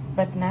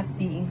 but not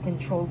being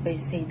controlled by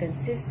Satan's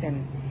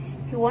system.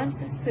 He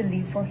wants us to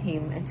live for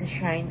him and to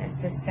shine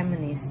as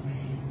testimonies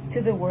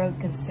to the world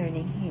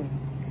concerning him.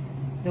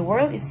 The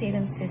world is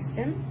Satan's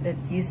system that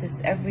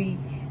uses every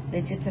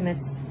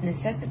legitimate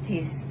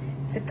necessities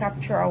to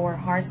capture our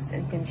hearts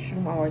and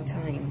consume our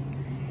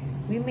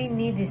time. We may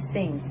need these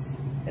things,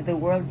 that the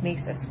world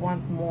makes us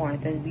want more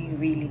than we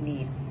really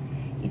need.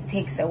 It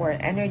takes our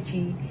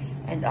energy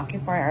and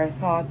occupy our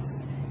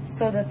thoughts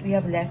so that we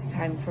have less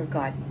time for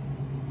God.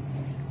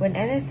 When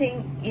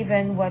anything,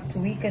 even what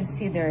we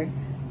consider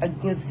a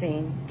good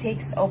thing,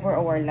 takes over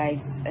our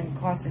lives and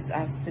causes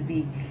us to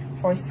be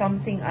for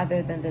something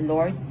other than the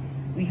Lord,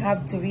 we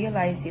have to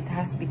realize it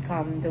has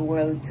become the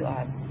world to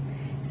us.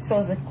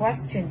 So the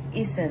question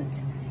isn't,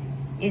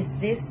 is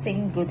this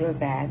thing good or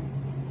bad?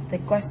 The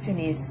question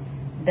is,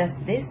 does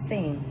this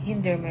thing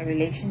hinder my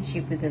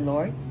relationship with the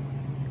Lord?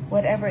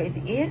 Whatever it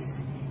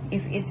is,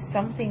 if it's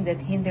something that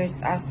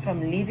hinders us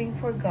from living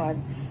for God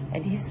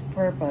and his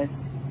purpose,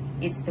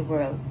 it's the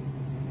world.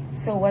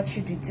 So what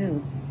should we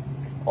do?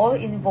 All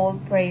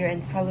involve prayer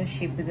and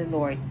fellowship with the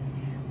Lord.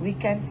 We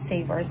can't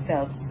save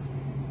ourselves.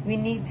 We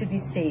need to be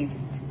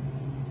saved.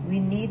 We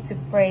need to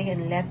pray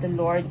and let the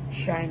Lord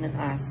shine on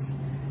us.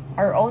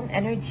 Our own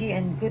energy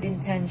and good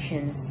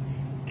intentions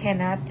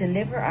cannot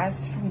deliver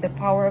us from the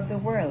power of the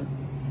world.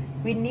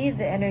 We need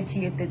the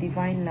energy of the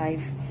divine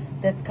life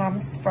that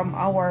comes from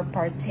our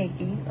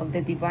partaking of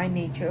the divine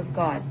nature of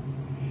God.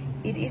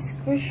 It is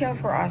crucial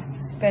for us to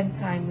spend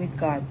time with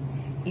God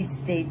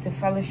each day, to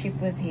fellowship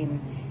with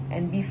him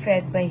and be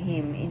fed by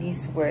him in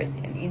his word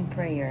and in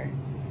prayer.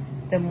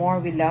 The more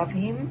we love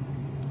him,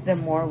 the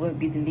more we'll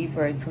be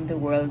delivered from the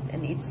world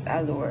and its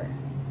allure.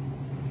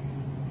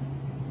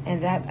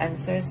 And that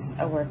answers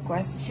our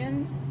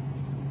question,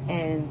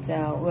 and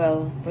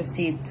we'll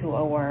proceed to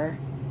our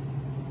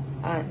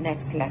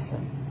next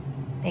lesson.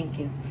 Thank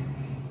you.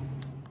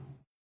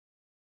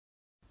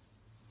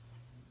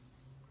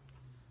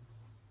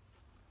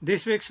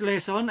 This week's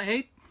lesson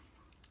 8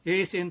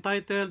 is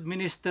entitled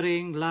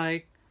Ministering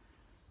Like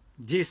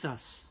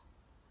Jesus.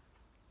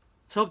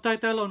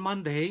 Subtitle on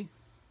Monday,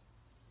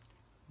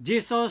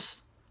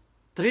 Jesus'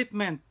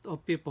 Treatment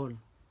of People.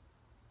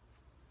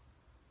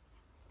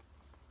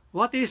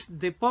 What is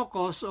the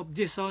focus of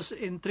Jesus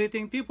in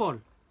treating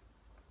people?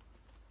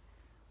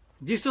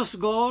 Jesus'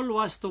 goal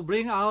was to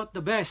bring out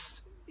the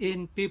best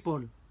in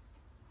people,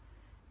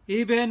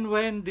 even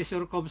when the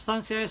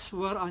circumstances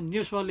were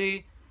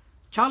unusually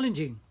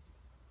challenging.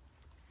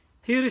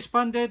 He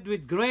responded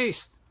with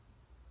grace.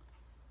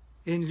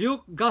 In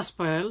Luke's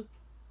Gospel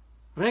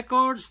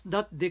records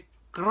that the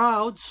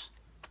crowds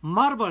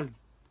marveled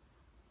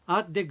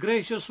at the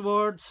gracious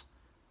words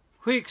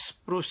which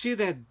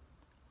proceeded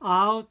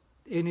out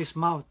in his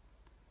mouth,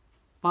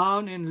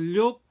 found in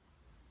Luke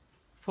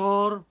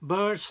 4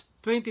 verse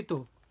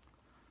 22.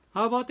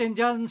 How about in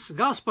John's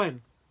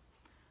Gospel?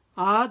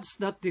 Adds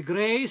that the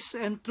grace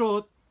and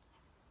truth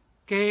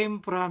came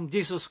from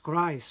Jesus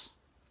Christ.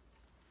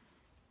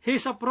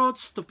 His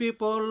approach to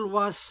people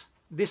was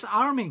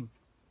disarming.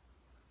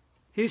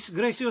 His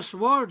gracious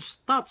words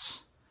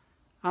touched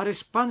a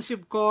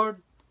responsive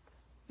chord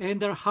in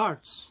their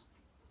hearts.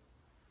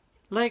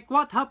 Like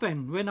what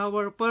happened when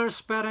our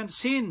first parents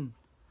sinned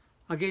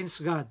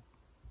against God,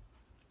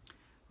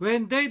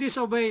 when they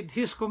disobeyed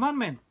his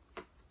commandment.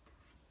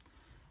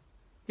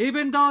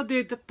 Even though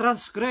they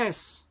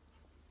transgressed,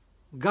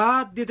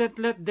 God didn't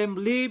let them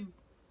live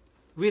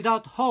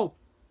without hope.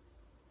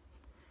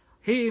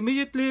 He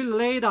immediately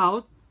laid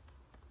out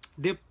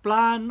the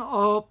plan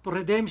of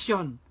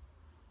redemption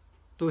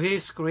to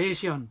his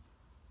creation.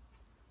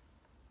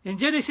 In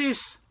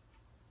Genesis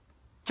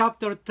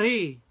chapter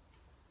 3,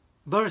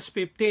 verse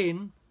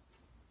 15,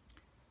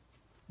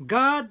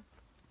 God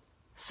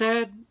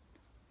said,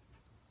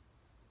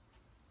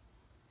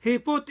 He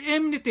put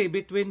enmity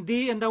between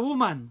thee and the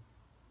woman,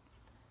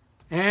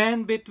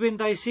 and between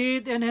thy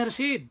seed and her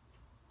seed.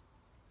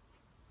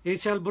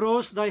 It shall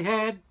bruise thy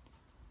head,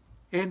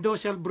 and thou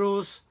shalt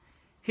bruise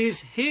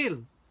his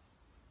heel.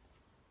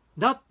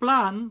 That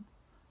plan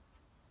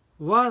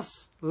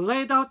was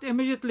laid out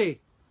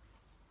immediately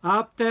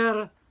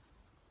after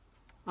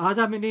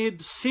Adam and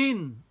Eve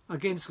sinned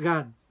against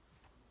God.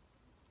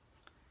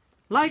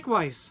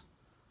 Likewise,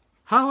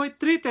 how it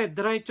treated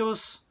the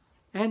righteous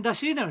and the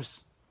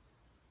sinners.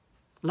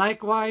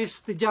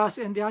 Likewise, the just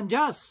and the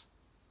unjust.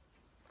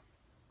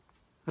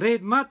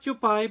 Read Matthew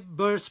 5,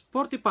 verse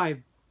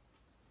 45.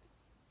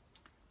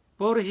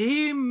 For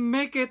he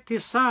maketh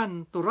his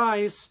sun to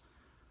rise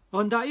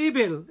on the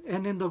evil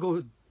and in the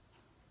good,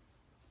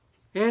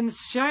 and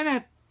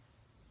sendeth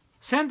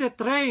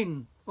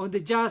rain on the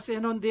just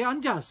and on the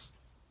unjust.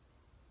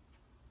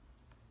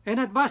 And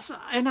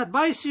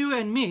advise you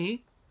and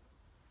me,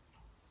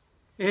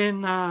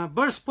 in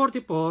verse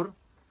 44,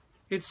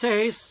 it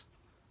says,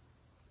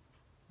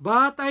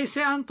 But I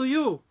say unto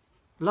you,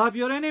 love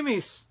your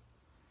enemies,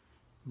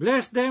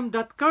 bless them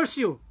that curse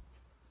you,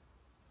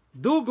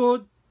 do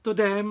good to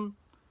them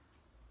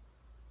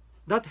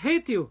that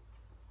hate you,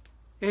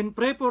 and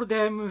pray for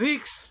them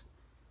which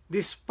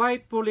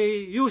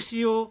despitefully use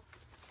you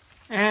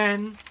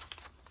and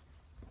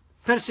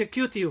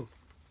persecute you.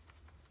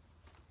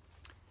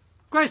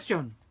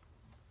 Question: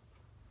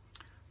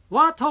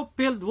 What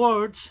hope-filled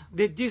words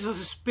did Jesus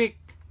speak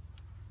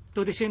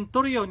to the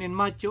centurion in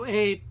Matthew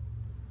 8,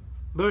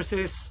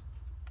 verses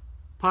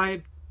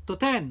 5 to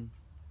 10?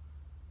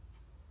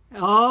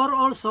 Or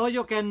also,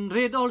 you can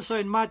read also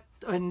in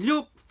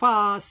Luke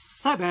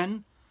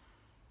 7,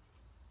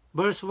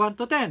 verse 1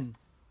 to 10.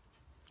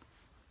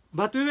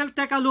 But we will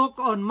take a look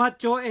on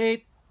Matthew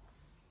 8,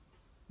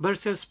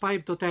 verses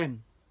 5 to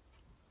 10,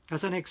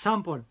 as an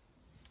example.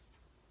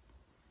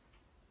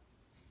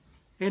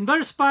 In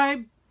verse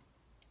 5,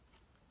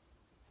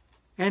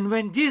 and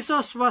when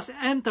Jesus was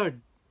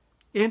entered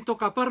into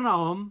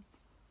Capernaum,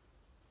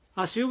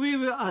 as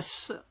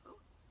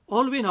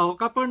all we know,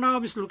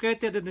 Capernaum is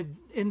located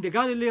in the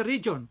Galilee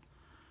region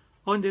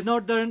on the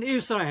northern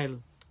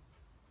Israel.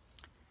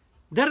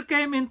 There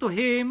came into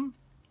him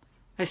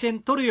a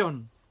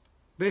centurion,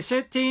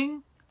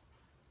 beseeching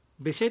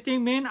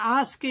means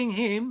asking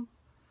him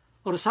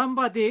or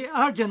somebody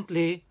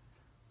urgently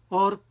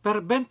or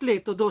fervently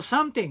to do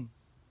something.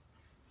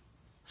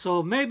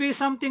 So maybe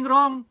something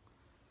wrong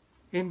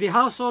in the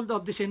household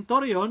of the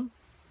centurion,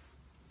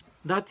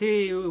 that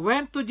he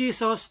went to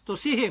Jesus to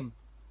see him.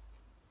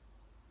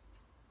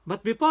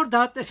 But before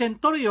that, a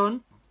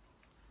centurion,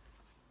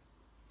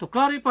 to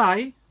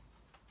clarify,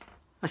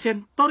 a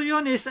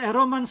centurion is a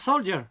Roman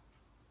soldier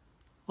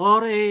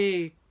or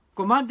a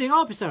commanding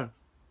officer.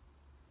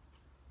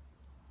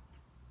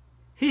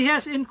 He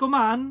has in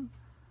command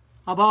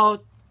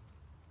about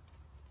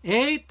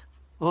 8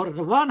 or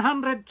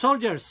 100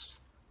 soldiers.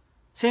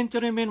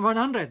 Centurion means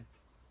 100.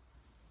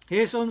 He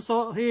is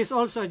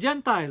also a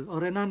Gentile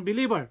or a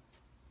non-believer.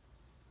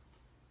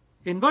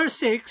 In verse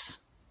 6,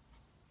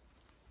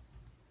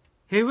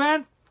 he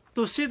went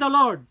to see the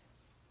Lord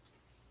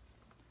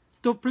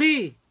to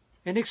plead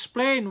and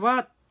explain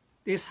what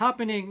is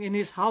happening in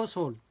his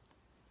household.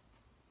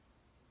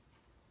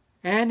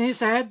 And he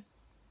said,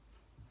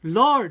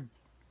 Lord,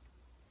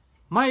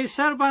 my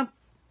servant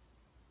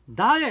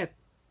dieth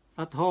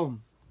at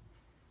home,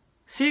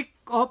 sick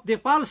of the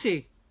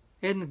palsy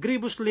and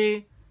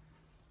grievously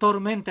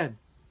tormented.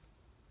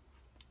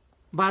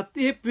 But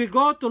if we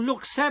go to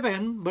Luke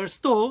 7, verse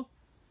 2,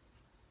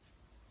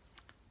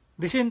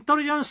 the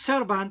centurion's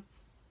servant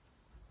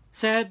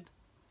said,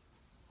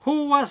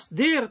 who was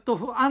dear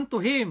unto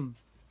him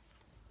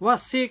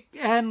was sick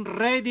and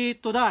ready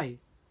to die.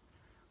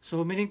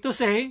 So meaning to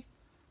say,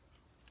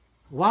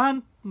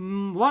 one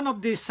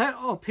of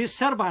his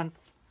servant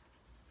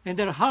in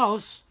their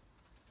house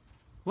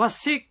was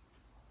sick,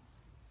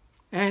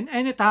 and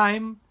any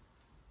time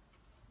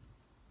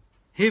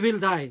he will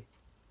die.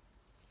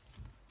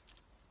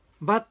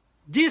 But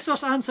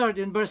Jesus answered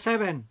in verse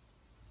 7.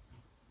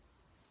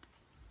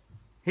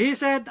 He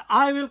said,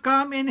 I will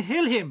come and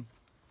heal him,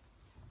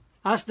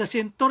 as the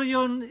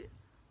centurion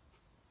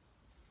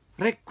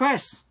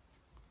requests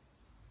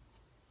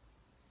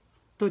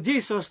to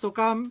Jesus to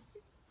come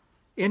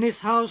in his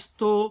house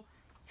to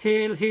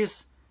heal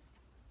his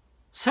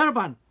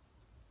servant.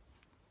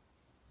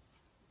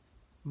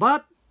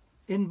 But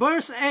in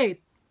verse 8,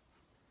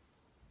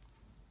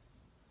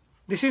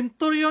 the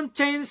centurion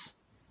changed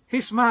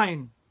his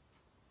mind,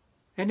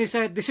 and he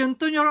said, the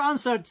centurion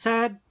answered,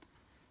 said,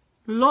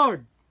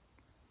 Lord,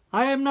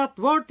 I am not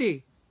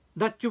worthy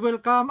that you will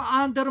come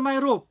under my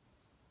roof,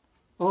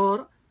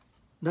 or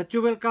that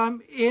you will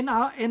come in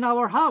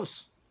our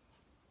house.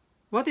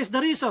 What is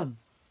the reason?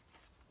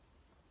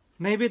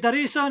 Maybe the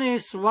reason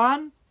is,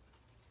 one,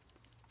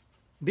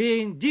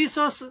 being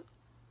Jesus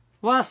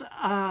was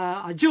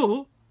a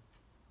Jew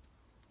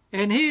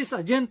and he is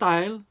a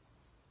Gentile.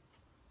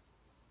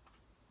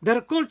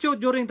 Their culture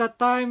during that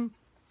time,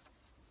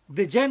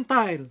 the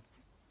Gentile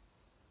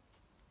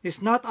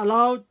is not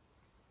allowed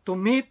to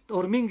meet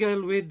or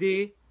mingle with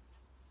the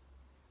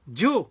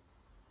Jew,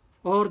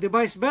 or the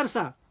vice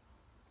versa,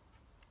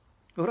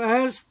 or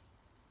else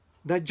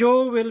the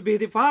Jew will be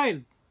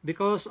defiled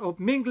because of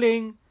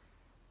mingling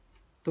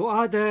to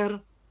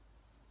other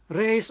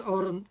race,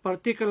 or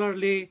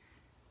particularly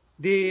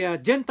the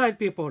Gentile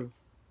people.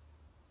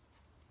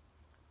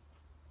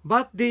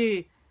 But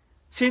the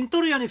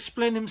centurion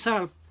explained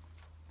himself.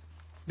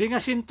 Being a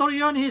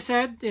centurion, he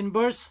said in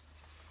verse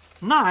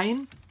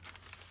 9,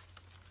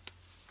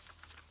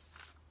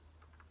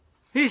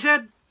 he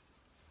said,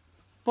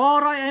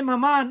 "For I am a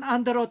man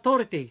under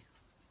authority,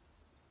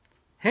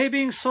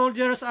 having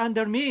soldiers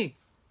under me.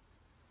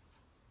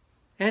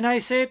 And I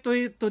say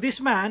to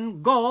this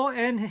man, Go,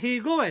 and he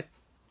goeth.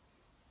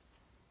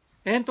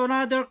 And to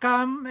another,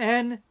 Come,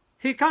 and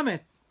he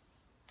cometh.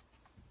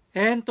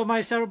 And to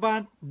my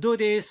servant, Do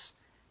this,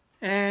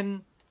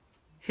 and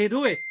he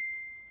doeth."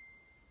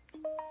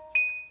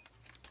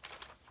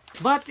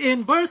 But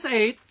in verse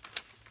 8,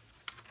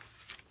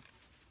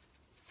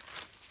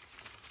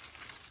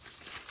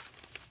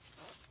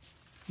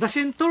 the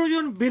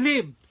centurion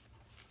believed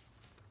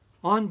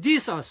on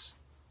Jesus,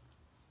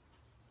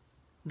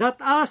 that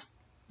as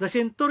the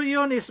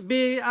centurion is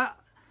being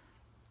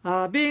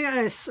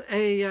as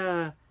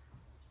a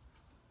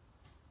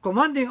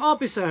commanding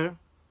officer,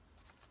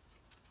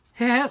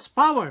 he has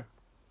power.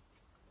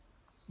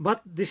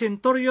 But the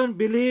centurion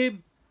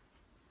believed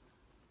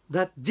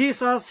that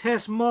Jesus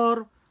has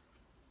more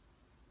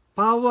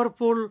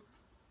powerful,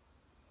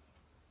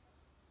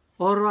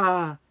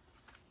 or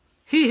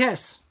he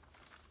has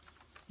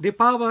the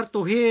power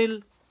to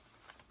heal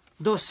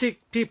those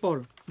sick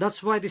people.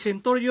 That's why the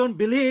centurion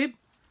believed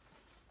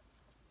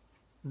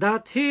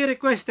that he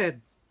requested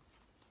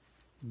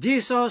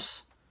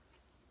Jesus,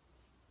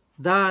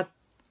 that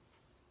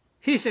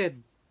he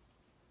said,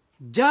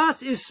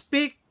 "Just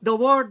speak the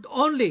word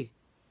only,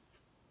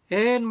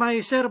 and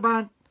my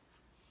servant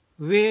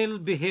will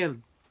be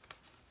healed."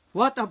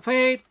 What a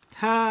faith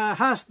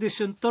has the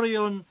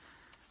centurion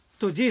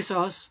to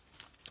Jesus,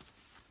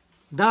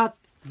 that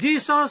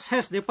Jesus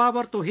has the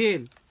power to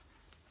heal.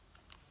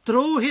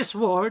 Through his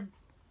word,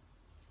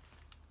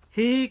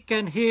 he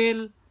can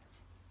heal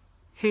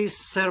his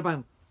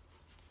servant.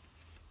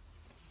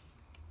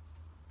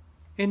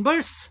 In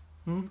verse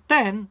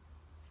 10,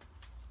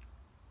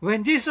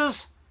 when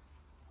Jesus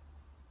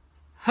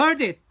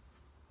heard it,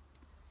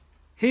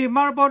 he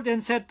marveled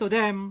and said to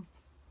them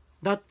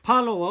that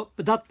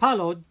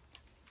followed,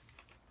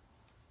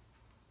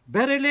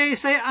 "Verily I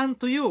say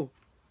unto you,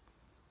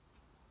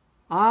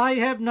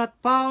 I have not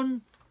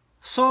found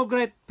so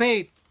great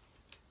faith,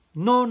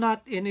 no,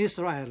 not in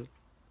Israel."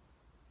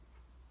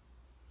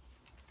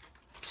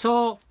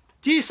 So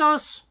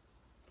Jesus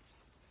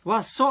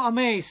was so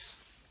amazed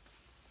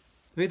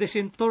with the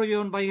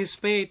centurion by his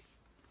faith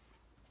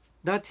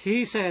that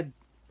he said,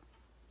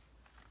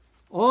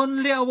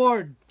 "Only a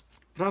word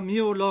from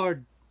you,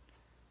 Lord,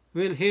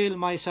 will heal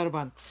my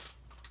servant."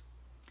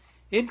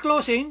 In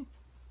closing,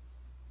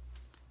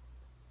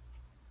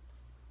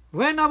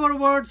 when our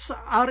words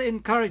are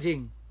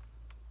encouraging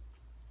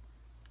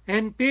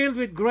and filled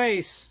with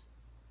grace,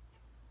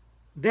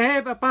 they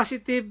have a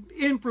positive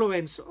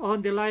influence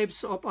on the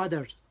lives of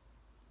others.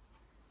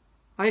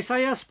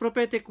 Isaiah's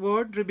prophetic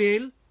word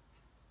revealed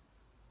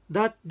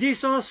that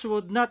Jesus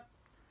would not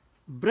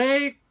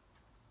break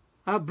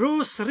a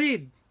bruised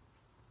reed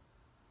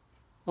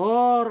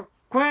or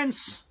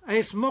quench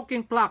a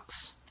smoking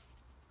flax.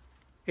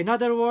 In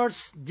other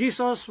words,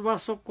 Jesus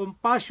was so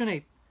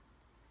compassionate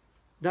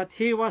that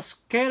he was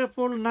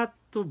careful not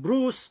to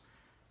bruise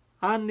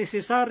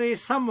unnecessarily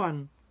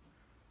someone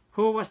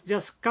who was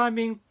just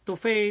coming to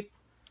faith,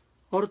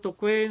 or to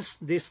quench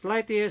the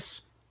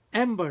slightest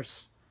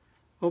embers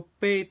of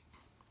faith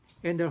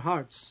in their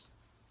hearts.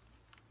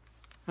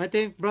 I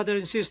think,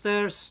 brothers and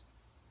sisters,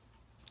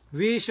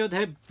 we should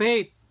have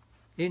faith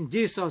in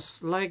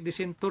Jesus like the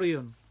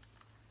centurion.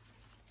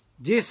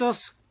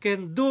 Jesus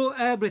can do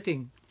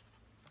everything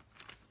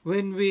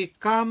when we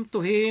come to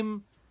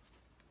him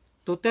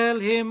to tell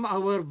him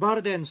our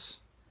burdens,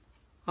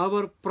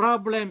 our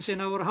problems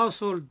in our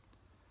household,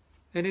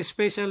 and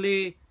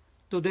especially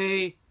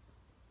today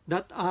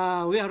that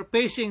we are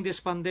facing this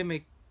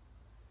pandemic.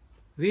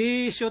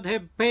 We should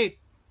have faith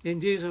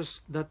in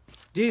Jesus, that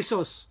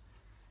Jesus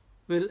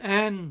will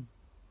end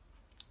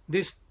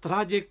this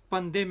tragic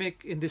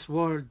pandemic in this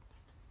world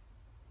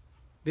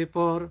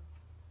before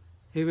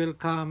he will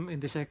come in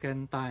the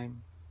second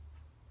time.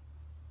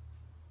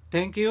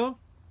 Thank you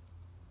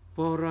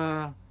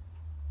for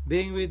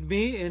being with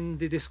me in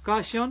the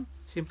discussion,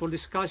 simple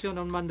discussion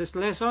on Monday's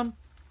lesson,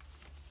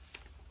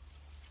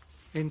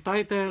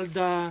 entitled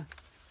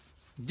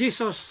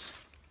Jesus'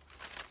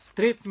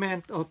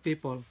 Treatment of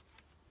People.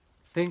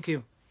 Thank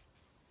you.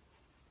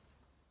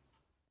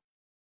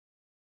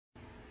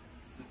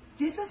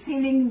 Jesus'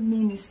 healing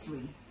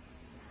ministry.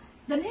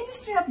 The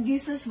ministry of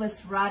Jesus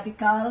was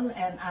radical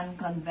and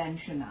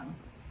unconventional.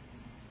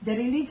 The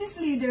religious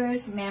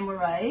leaders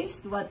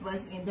memorized what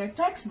was in their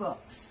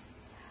textbooks.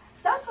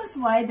 That was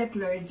why the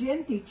clergy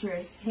and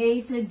teachers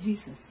hated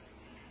Jesus,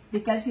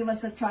 because he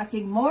was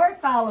attracting more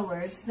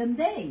followers than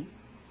they.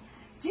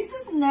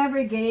 Jesus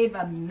never gave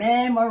a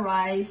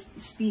memorized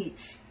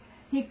speech.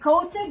 He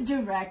quoted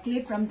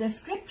directly from the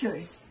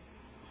scriptures.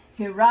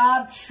 He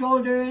rubbed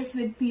shoulders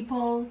with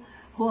people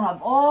who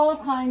have all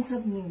kinds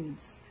of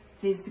needs,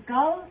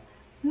 physical,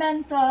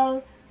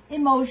 mental,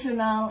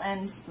 emotional,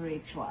 and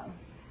spiritual.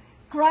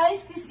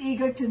 Christ is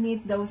eager to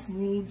meet those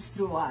needs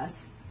through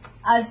us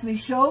as we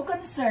show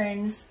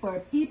concerns for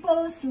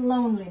people's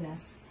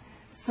loneliness,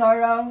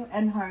 sorrow,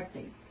 and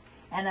heartache,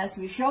 and as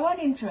we show an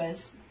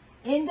interest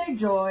in their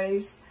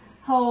joys,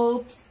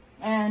 hopes,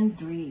 and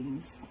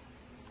dreams.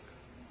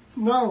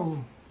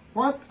 Now,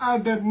 what are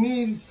the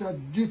needs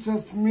that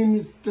Jesus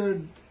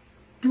ministered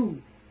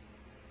to?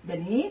 The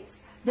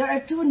needs? There are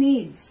two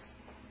needs,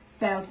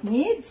 felt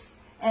needs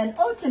and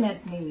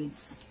ultimate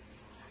needs.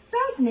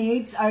 Felt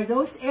needs are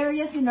those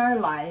areas in our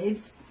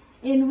lives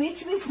in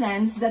which we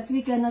sense that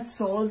we cannot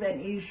solve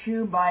an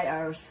issue by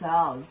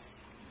ourselves.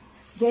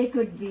 They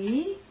could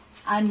be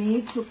a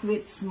need to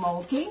quit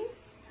smoking,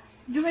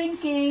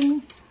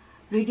 drinking,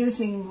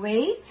 reducing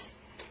weight,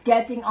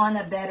 getting on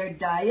a better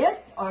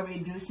diet, or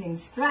reducing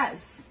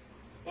stress.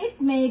 It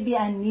may be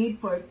a need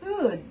for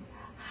food,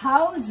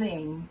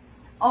 housing,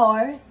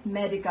 or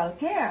medical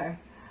care.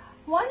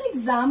 One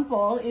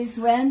example is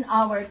when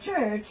our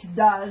church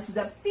does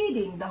the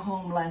feeding the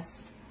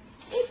homeless.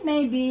 It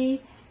may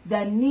be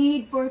the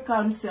need for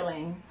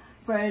counseling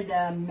for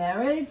the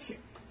marriage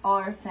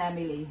or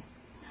family.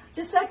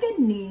 The second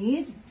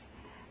need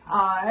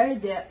are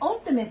the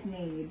ultimate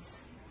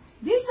needs.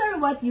 These are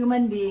what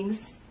human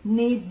beings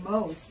need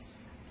most.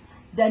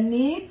 The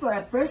need for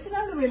a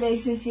personal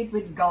relationship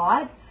with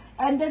God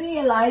and the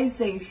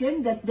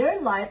realization that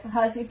their life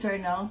has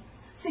eternal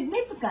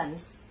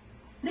significance.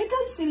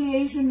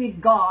 Reconciliation with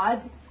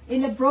God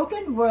in a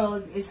broken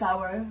world is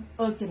our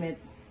ultimate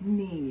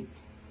need.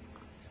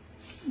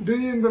 Do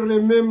you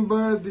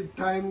remember the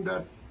time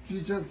that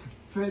Jesus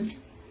fed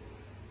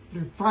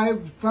the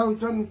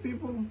 5,000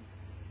 people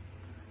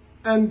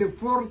and the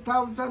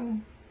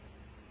 4,000?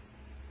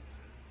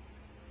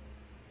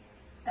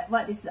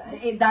 What is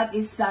that? That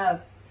is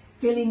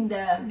filling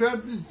the...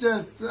 That is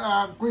just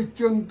a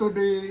question to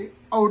the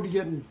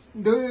audience.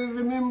 Do you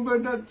remember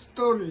that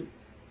story?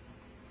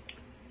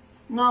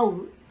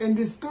 Now, in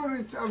the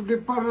stories of the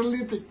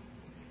paralytic,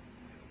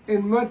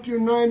 in Matthew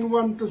 9,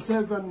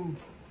 1-7,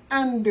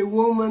 and the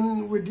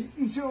woman with the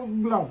issue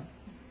of blood,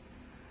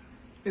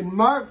 in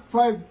Mark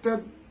 5,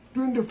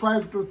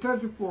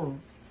 25-34,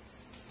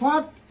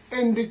 what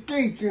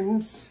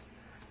indications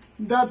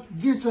that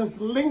Jesus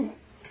linked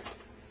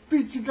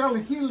physical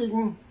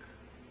healing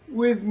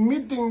with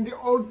meeting the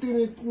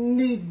ultimate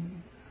need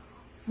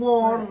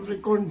for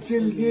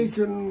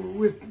reconciliation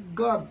with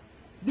God?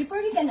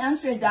 Before we can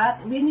answer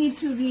that, we need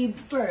to read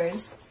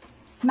first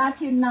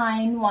Matthew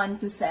 9,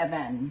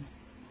 1-7.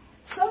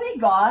 So he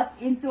got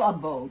into a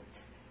boat,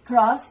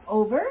 crossed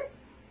over,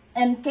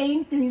 and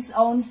came to his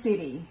own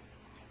city.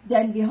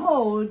 Then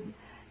behold,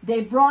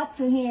 they brought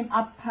to him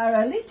a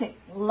paralytic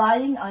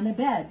lying on a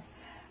bed.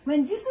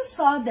 When Jesus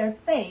saw their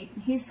faith,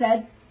 he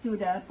said to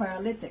the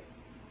paralytic,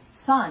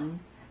 "Son,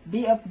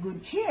 be of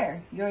good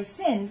cheer, your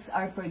sins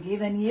are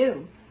forgiven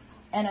you."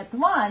 And at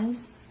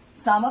once,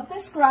 some of the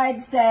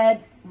scribes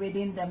said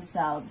within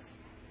themselves,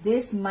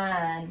 "This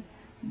man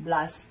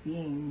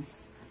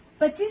blasphemes."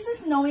 But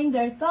Jesus, knowing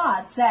their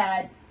thoughts,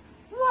 said,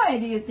 "Why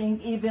do you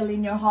think evil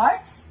in your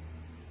hearts?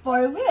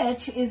 For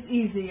which is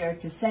easier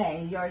to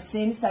say, 'Your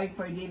sins are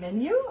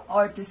forgiven you,'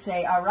 or to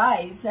say,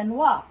 'Arise and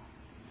walk'?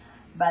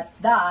 But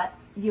that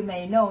you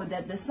may know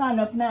that the Son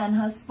of Man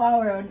has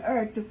power on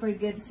earth to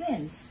forgive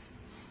sins."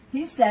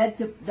 He said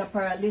to the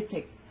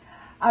paralytic,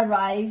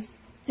 "Arise,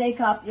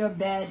 take up your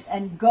bed,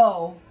 and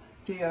go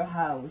to your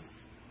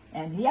house."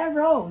 And he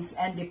arose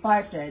and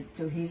departed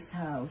to his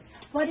house.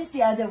 What is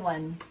the other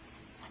one?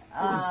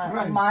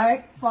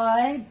 Mark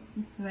 5,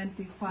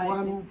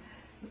 25.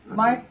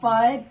 Mark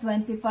 5,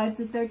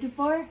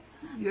 25-34?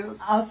 Yes.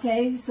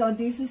 Okay, so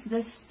this is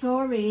the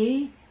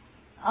story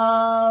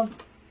of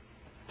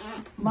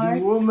Mark.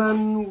 The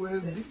woman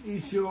with the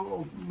issue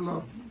of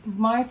blood.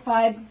 Mark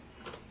 5,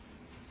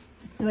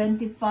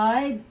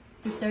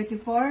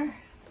 25-34?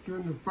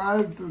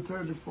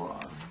 25-34.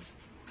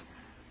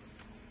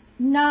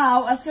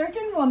 Now a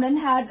certain woman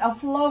had a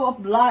flow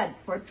of blood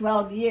for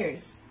 12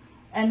 years,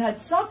 and had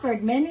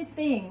suffered many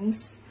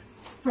things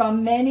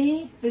from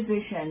many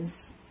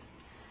physicians.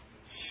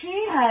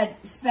 She had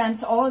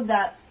spent all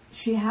that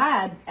she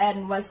had,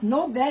 and was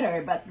no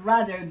better, but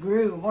rather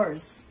grew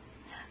worse.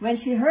 When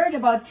she heard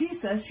about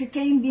Jesus, she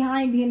came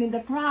behind him in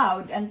the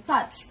crowd and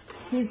touched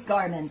his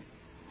garment.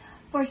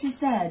 For she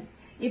said,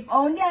 "If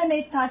only I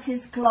may touch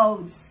his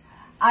clothes,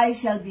 I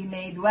shall be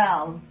made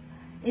well."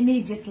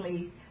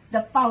 Immediately,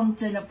 the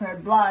fountain of her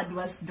blood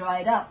was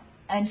dried up,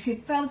 and she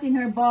felt in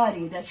her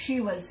body that she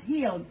was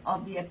healed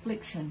of the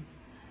affliction.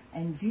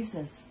 And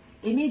Jesus,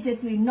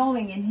 immediately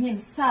knowing in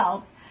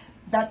himself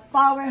that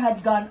power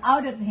had gone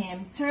out of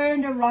him,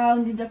 turned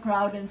around in the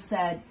crowd and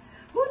said,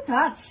 "Who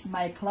touched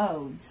my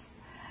clothes?"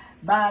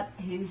 But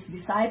his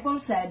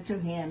disciples said to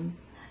him,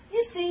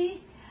 "You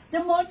see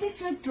the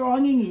multitude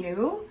thronging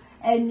you,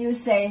 and you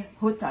say,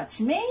 'Who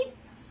touched me?'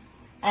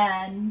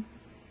 And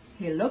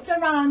He looked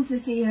around to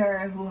see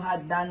her who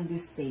had done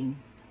this thing.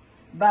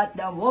 But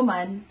the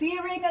woman,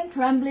 fearing and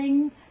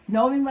trembling,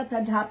 knowing what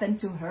had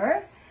happened to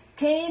her,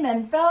 came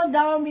and fell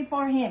down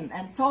before him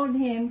and told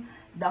him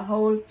the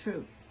whole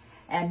truth.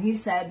 And he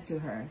said to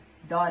her,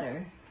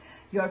 "Daughter,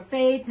 your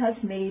faith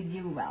has made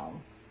you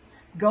well.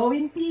 Go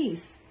in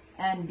peace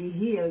and be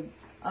healed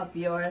of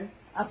your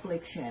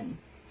affliction."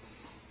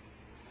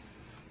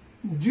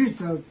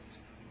 Jesus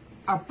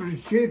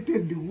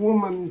appreciated the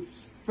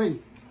woman's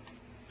faith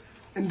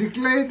and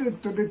declared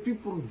it to the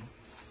people.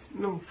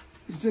 No,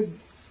 he said,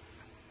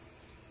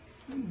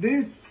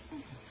 this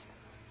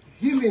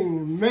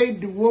healing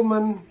made the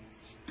woman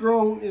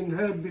strong in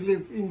her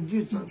belief in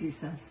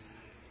Jesus.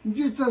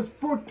 Jesus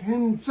put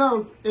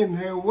himself in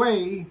her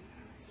way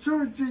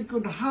so she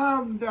could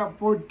have the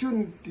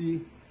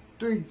opportunity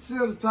to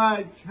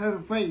exercise her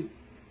faith.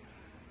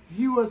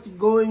 He was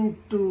going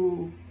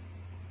to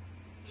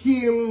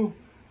heal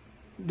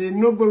the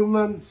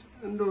nobleman's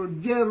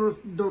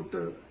Jairus'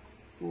 daughter.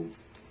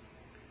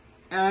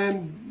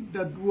 And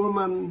that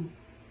woman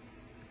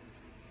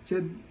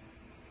said,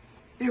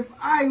 "If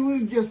I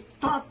will just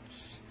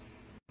touch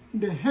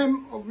the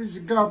hem of his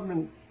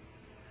garment,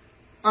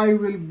 I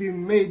will be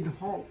made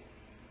whole."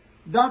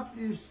 That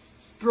is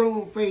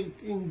strong faith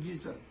in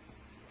Jesus.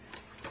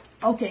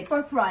 Okay,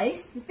 for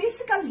Christ,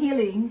 physical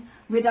healing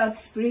without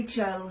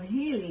spiritual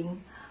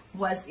healing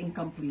was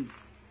incomplete.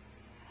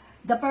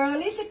 The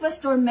paralytic was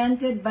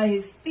tormented by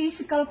his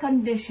physical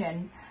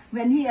condition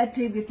when he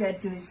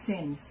attributed to his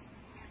sins.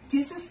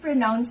 Jesus'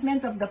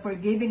 pronouncement of the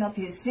forgiving of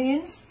his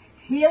sins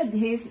healed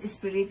his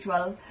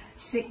spiritual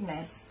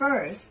sickness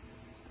first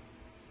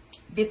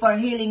before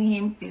healing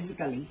him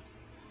physically.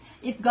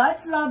 If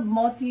God's love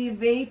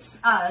motivates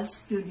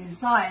us to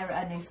desire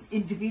an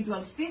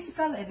individual's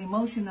physical and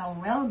emotional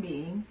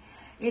well-being,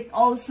 it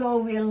also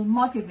will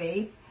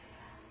motivate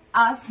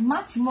us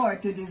much more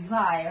to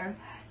desire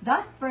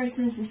that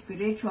person's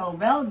spiritual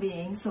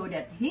well-being so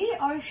that he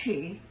or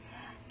she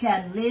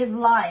can live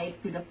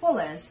life to the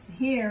fullest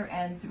here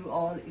and through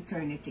all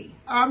eternity.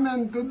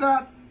 Amen to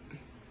that.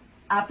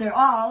 After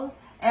all,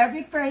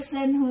 every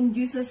person whom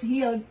Jesus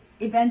healed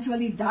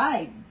eventually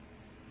died.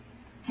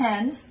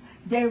 Hence,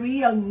 their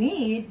real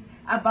need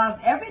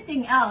above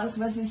everything else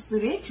was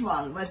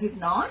spiritual, was it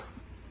not?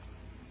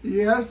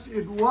 Yes,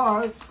 it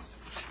was.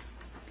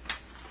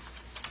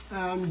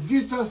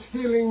 Jesus'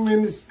 healing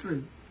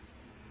ministry.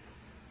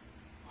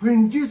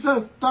 When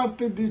Jesus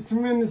started his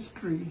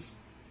ministry,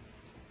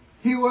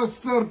 he was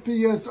 30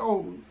 years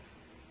old.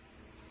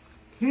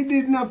 He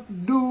did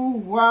not do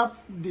what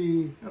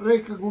the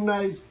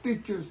recognized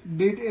teachers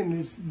did in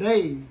his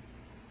day.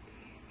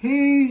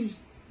 He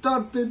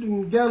started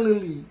in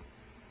Galilee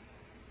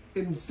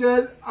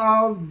instead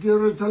of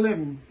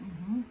Jerusalem,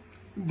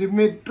 the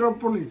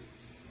metropolis.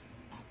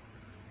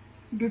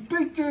 The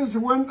teachers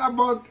went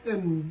about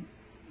in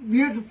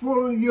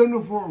beautiful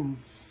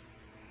uniforms.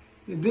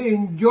 They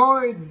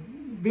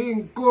enjoyed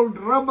being called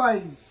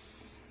rabbis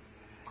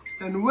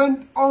and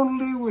went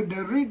only with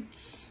the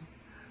rich,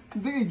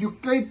 the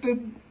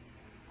educated,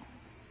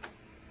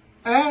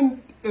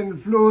 and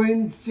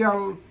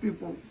influential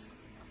people.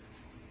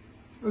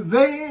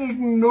 They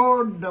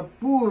ignored the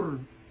poor,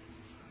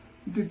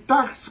 the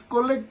tax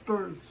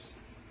collectors,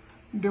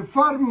 the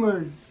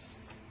farmers,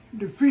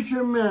 the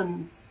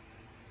fishermen,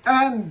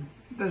 and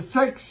the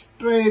sex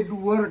trade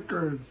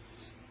workers.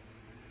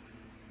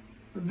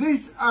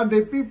 These are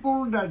the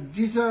people that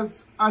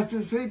Jesus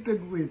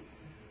associated with.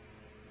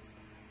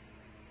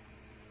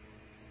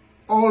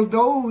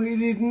 Although he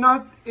did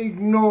not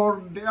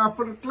ignore the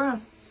upper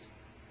class.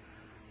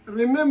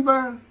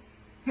 Remember,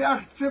 he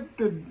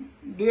accepted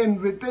the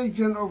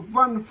invitation of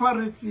one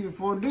Pharisee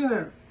for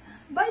dinner.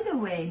 By the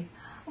way,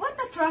 what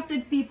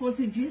attracted people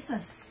to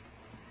Jesus?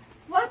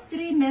 What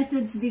three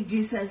methods did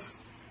Jesus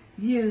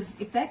use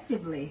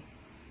effectively?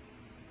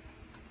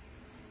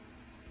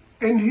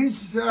 In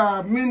his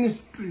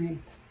ministry,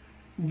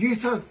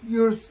 Jesus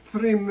used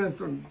three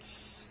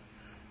methods,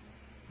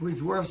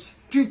 which was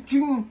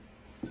teaching,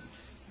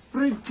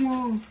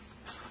 preaching,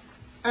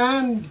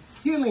 and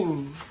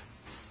healing.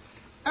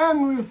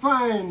 And we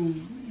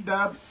find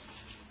that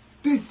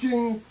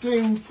teaching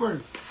came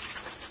first.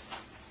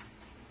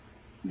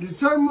 The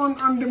Sermon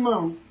on the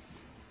Mount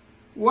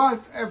was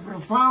a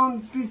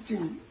profound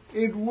teaching.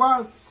 It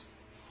was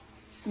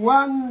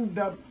one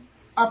that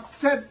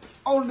upset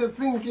all the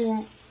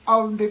thinking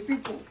of the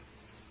people.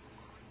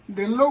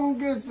 The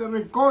longest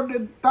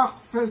recorded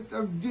talk fest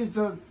of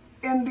Jesus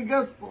in the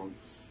Gospels.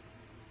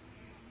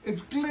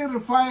 It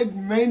clarified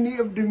many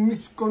of the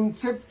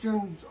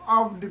misconceptions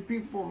of the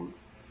people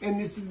in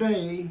his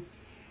day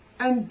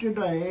and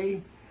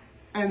today,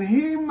 and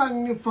he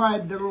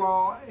magnified the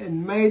law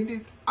and made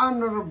it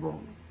honorable.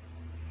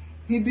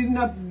 He did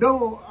not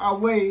do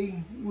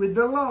away with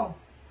the law.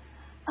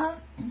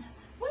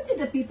 What did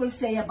the people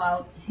say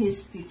about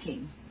his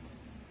teaching?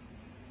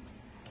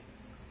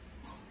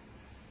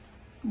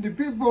 The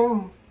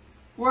people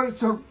were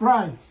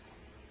surprised.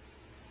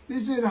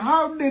 They said,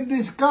 "How did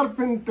this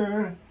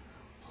carpenter,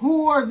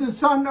 who was the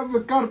son of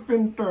a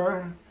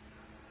carpenter,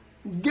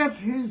 get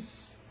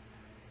his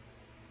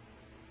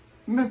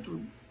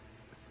method.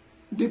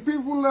 The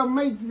people are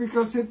amazed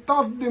because he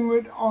taught them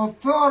with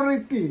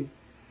authority,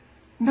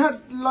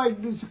 not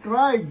like the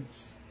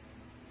scribes.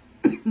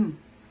 You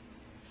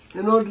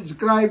know, the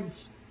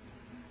scribes,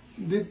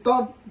 they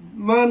taught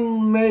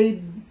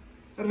man-made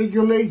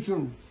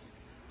regulations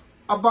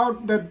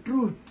about the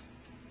truth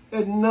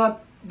and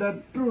not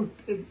the truth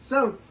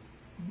itself.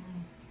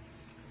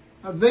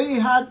 They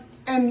had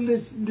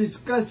endless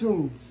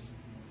discussions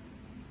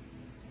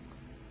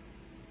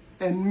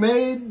and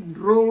made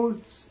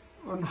rules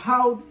on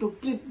how to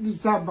keep the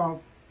Sabbath,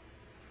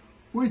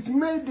 which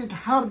made it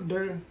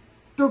harder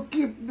to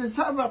keep the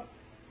Sabbath.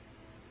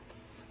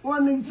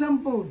 One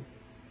example,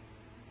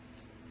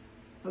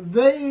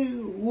 they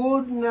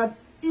would not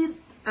eat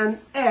an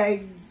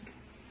egg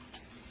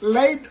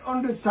laid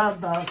on the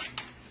Sabbath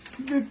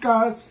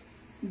because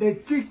the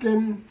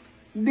chicken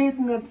did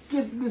not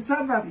keep the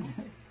Sabbath.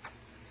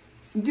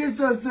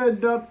 Jesus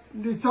said that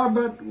the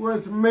Sabbath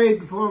was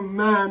made for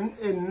man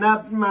and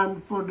not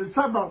man for the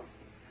Sabbath.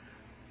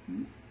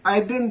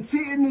 I didn't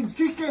see any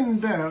chicken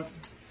there.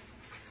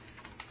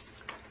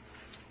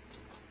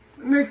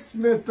 Next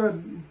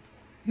method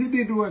he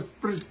did was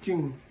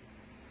preaching.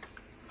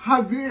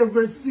 Have you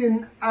ever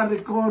seen a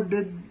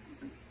recorded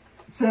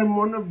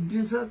sermon of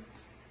Jesus?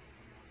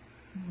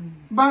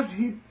 But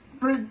he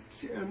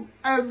preached in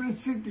every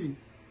city,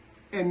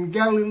 in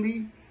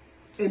Galilee,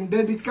 in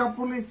the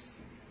Decapolis,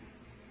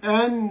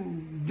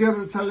 and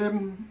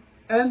Jerusalem,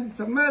 and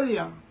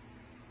Samaria.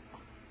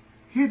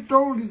 He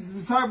told his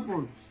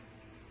disciples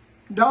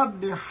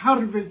that the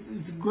harvest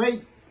is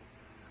great,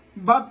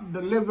 but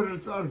the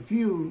laborers are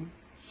few.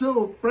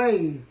 So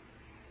pray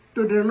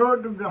to the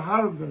Lord of the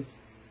harvest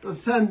to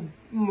send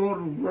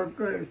more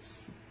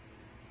workers.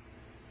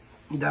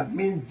 That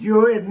means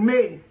you and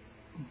me,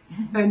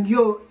 and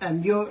you,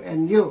 and you,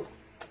 and you.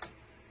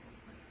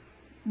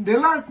 The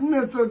last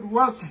method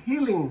was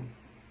healing.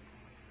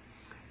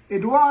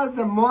 It was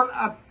a more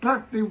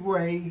attractive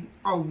way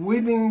of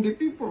winning the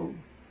people.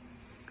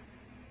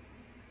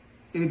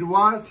 It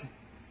was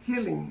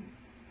healing.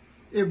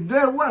 If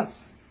there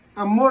was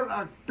a more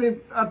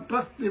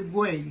attractive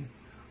way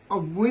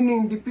of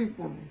winning the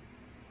people,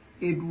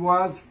 it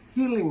was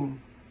healing.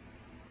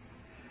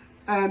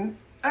 And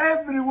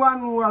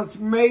everyone was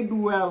made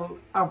well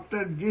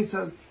after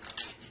Jesus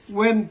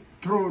went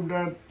through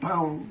the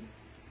town.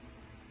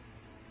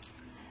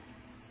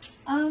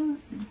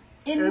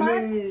 In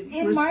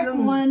Mark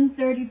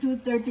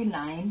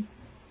 1:32-39,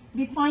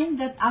 we find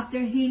that after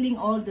healing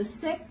all the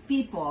sick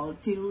people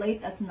till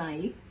late at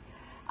night,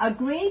 a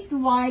great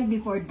while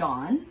before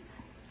dawn,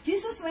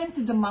 Jesus went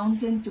to the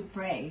mountain to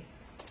pray.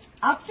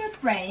 After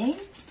praying,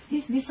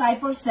 his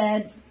disciples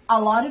said a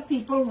lot of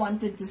people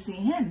wanted to see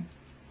him.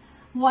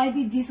 Why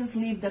did Jesus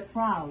leave the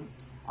crowd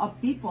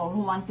of people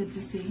who wanted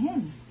to see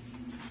him?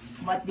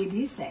 What did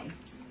he say?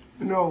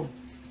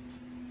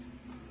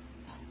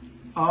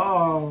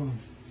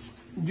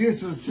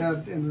 Jesus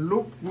said in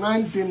Luke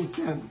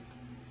 19:10,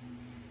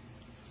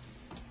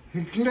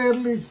 he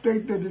clearly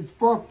stated his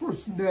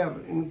purpose there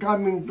in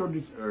coming to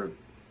this earth.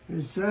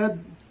 He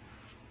said,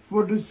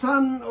 "For the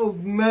Son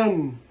of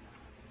Man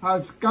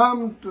has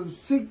come to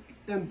seek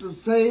and to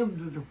save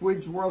that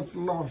which was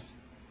lost."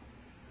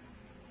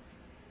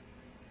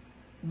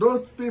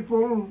 Those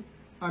people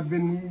have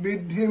been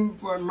with him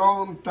for a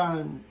long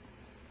time.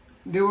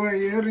 They were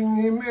hearing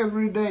him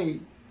every day,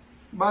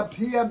 but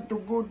he had to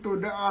go to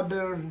the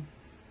other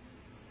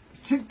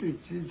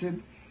cities. He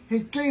said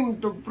he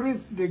came to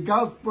preach the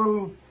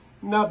gospel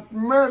not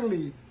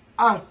merely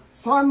as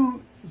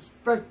some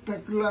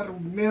spectacular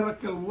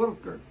miracle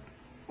worker.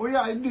 Oh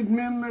yeah, I did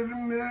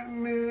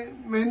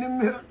many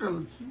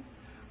miracles.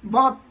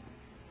 But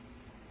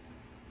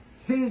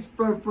his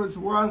purpose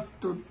was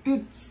to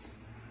teach,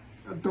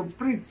 to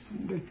preach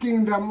the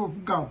kingdom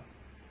of God.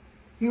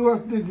 He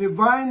was the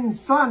divine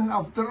Son,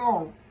 after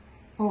all,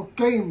 who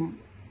came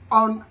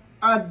on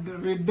a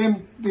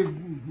redemptive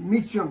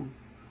mission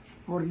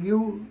for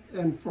you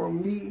and for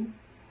me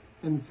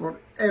and for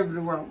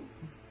everyone.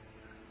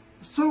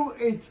 So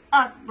each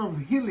act of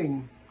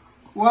healing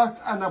was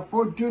an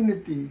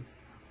opportunity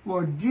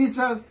for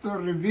Jesus to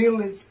reveal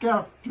his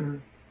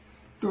character,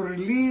 to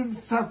relieve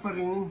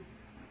suffering,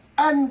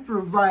 and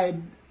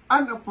provide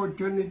an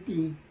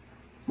opportunity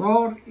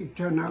for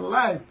eternal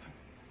life.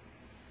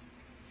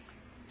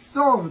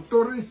 So,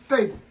 to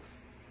restate,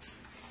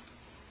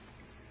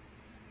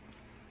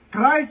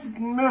 Christ's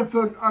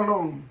method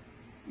alone,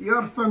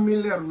 you're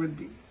familiar with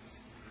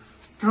this.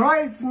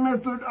 Christ's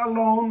method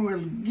alone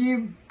will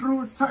give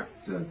true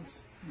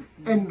success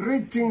in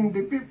reaching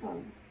the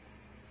people.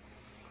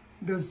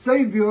 The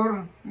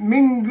Savior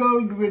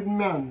mingled with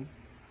men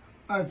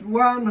as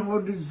one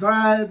who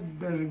desired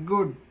their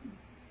good.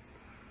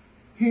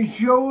 He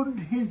showed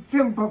his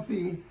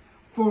sympathy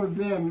for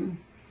them,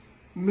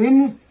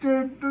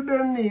 ministered to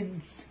their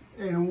needs,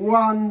 and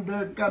won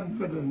their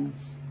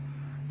confidence.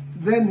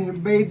 Then he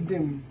bade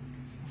them,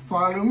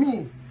 "Follow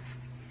me."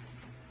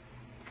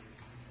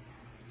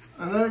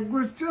 Another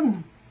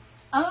question?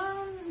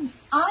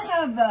 I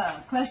have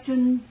a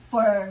question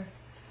for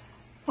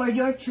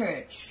your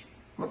church.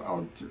 For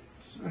our church.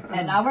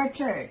 And our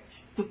church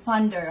to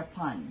ponder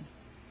upon.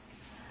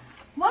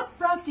 What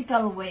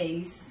practical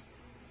ways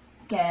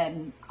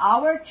can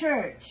our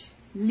church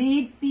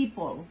lead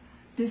people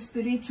to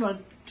spiritual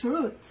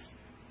truths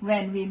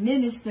when we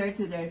minister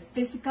to their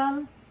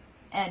physical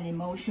and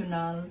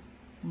emotional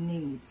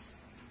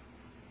needs?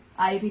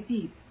 I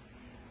repeat,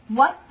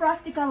 what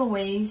practical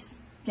ways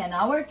can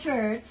our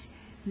church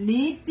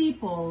lead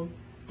people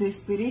to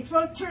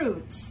spiritual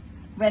truths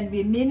when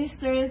we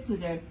minister to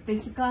their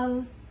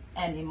physical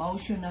and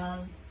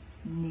emotional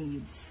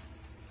needs?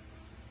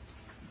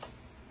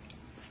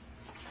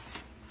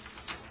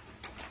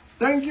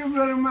 Thank you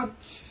very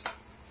much.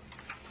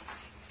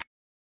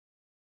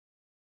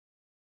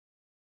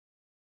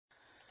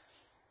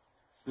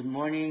 Good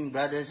morning,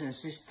 brothers and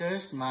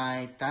sisters.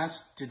 My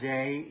task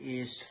today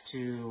is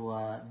to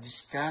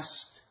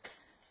discuss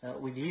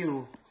with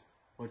you,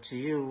 or to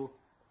you,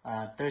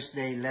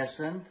 Thursday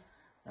lesson,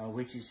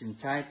 which is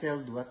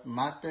entitled, What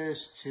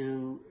Matters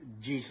to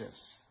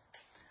Jesus.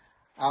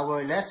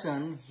 Our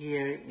lesson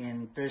here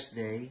in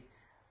Thursday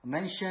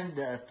mentioned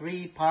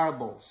 3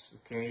 parables,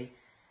 okay?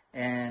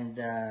 And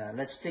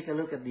let's take a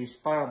look at these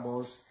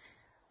parables.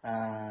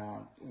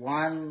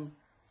 One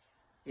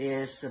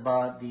is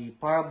about the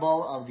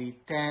parable of the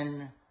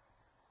 10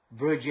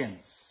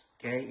 virgins,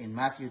 okay, in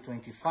Matthew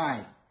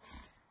 25.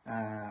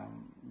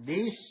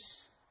 This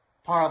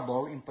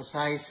parable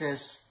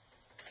emphasizes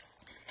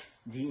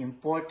the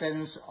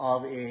importance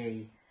of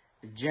a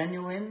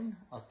genuine,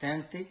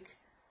 authentic,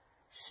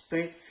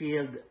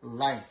 spirit-filled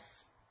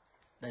life.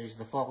 That is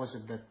the focus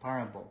of that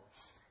parable.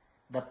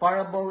 The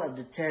parable of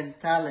the 10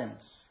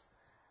 talents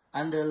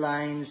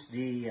underlines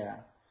the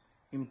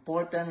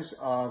importance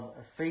of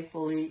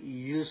faithfully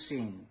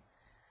using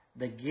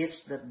the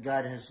gifts that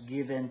God has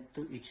given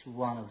to each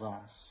one of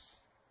us.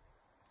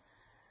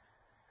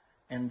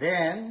 And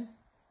then,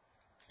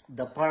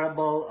 the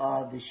parable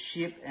of the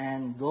sheep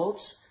and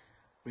goats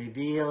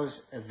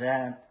reveals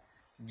that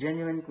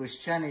genuine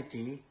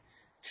Christianity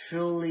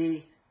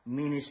truly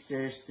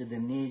ministers to the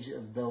needs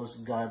of those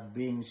God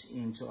brings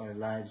into our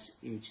lives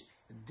each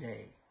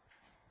day.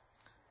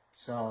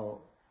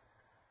 So,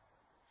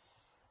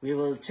 we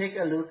will take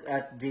a look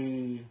at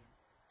the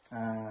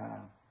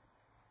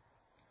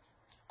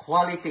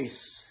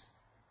qualities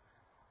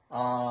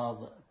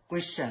of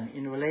Christian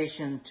in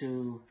relation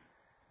to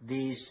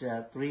these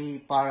 3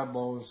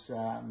 parables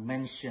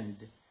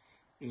mentioned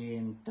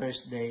in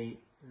Thursday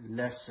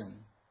lesson.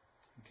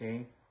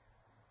 Okay?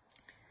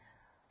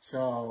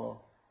 So,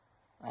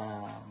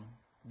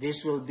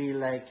 this will be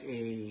like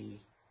a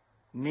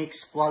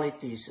mixed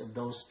qualities of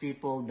those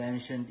people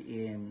mentioned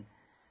in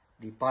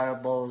the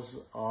parables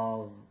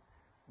of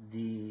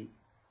the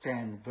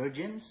 10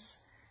 virgins,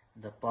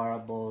 the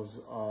parables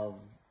of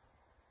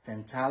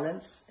 10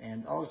 talents,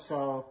 and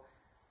also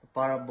the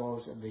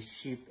parables of the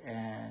sheep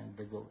and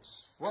the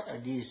goats. What are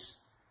these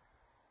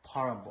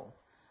parables?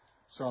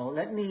 So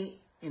let me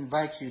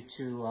invite you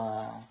to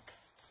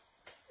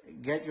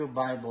get your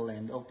Bible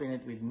and open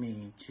it with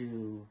me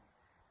to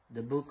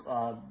the book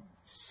of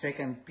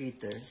 2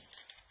 Peter,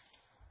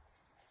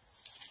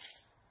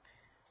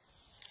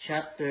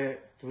 chapter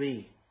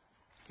 3,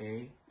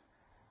 okay?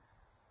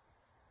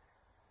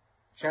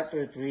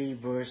 Chapter 3,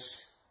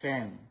 verse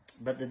 10.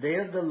 But the day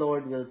of the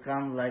Lord will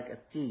come like a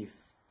thief.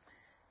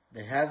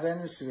 The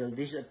heavens will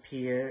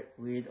disappear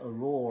with a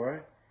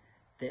roar.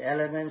 The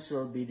elements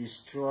will be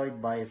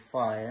destroyed by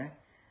fire,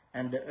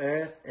 and the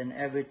earth and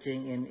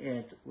everything in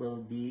it will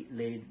be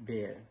laid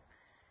bare.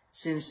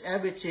 Since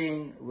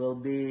everything will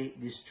be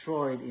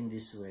destroyed in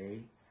this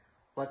way,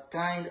 what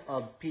kind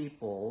of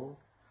people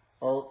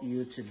ought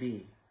you to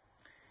be?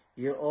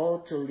 You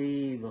ought to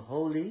live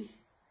holy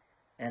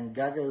and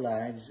godly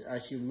lives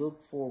as you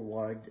look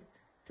forward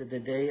to the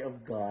day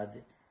of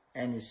God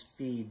and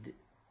speed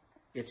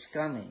its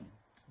coming.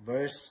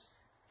 Verse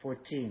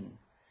 14.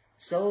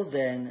 So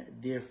then,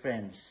 dear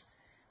friends,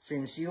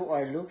 since you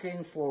are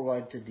looking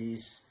forward to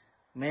this,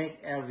 make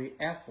every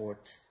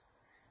effort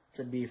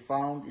to be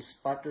found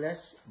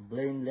spotless,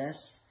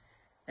 blameless,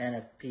 and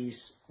at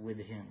peace with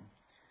Him.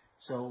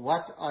 So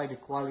what are the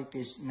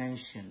qualities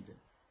mentioned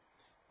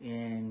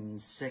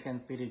in 2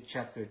 Peter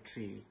chapter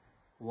 3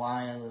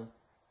 while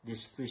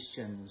these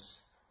Christians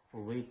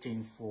were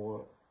waiting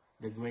for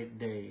the great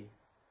day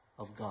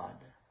of God?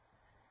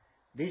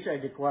 These are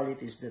the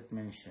qualities that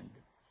mentioned.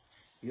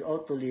 You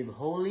ought to live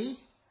holy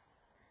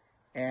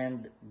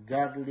and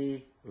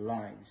godly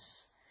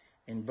lives.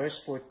 In verse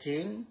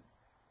 14,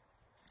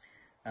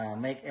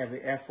 make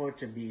every effort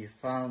to be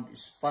found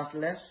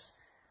spotless,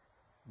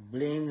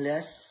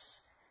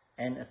 blameless,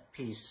 and at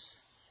peace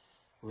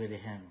with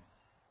Him.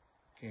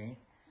 Okay?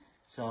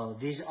 So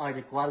these are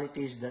the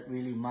qualities that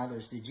really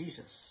matters to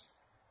Jesus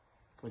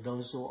for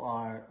those who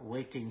are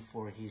waiting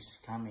for His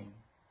coming.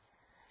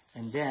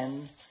 And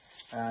then,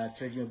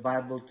 turn your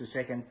Bible to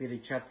 2 Peter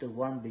chapter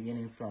 1,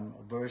 beginning from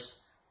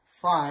verse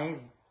 5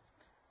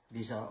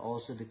 These are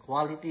also the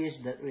qualities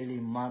that really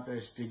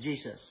matters to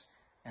Jesus.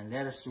 And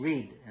let us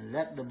read and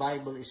let the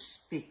Bible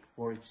speak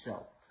for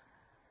itself.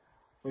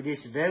 For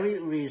this very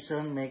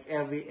reason, make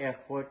every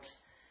effort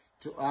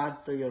to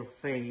add to your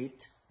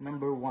faith.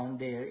 Number one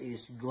there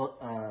is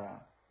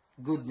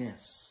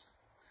goodness.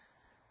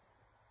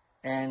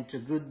 And to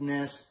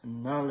goodness,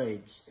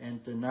 knowledge.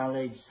 And to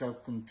knowledge,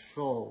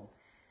 self-control.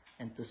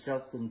 And to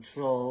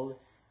self-control,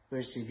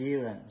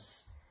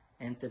 perseverance.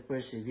 And to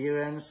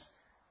perseverance,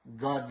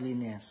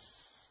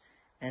 godliness.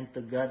 And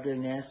to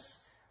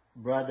godliness,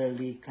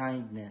 brotherly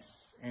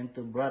kindness. And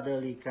to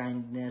brotherly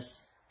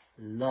kindness,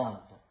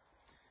 love.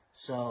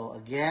 So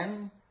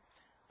again,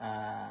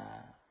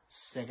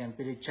 2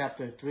 Peter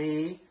chapter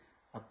 3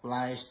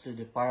 applies to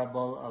the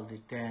parable of the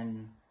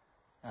 10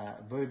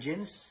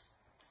 virgins.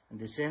 In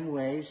the same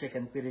way,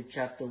 2 Peter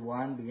chapter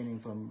 1, beginning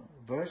from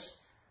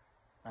verse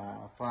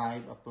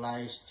 5,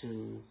 applies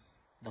to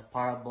the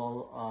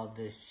parable of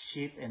the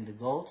sheep and the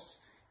goats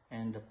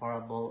and the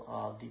parable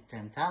of the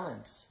 10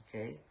 talents.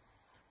 Okay,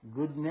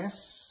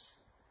 goodness,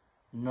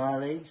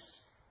 knowledge,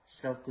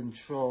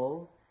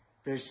 self-control,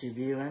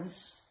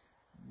 perseverance,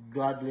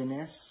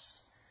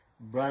 godliness,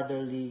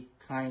 brotherly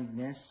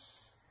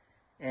kindness,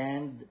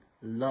 and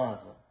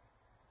love.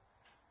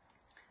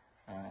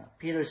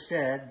 Peter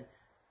said,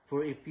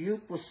 "For if you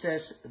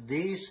possess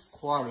these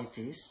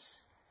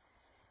qualities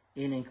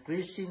in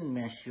increasing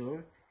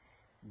measure,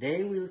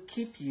 they will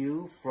keep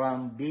you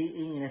from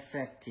being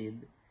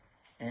ineffective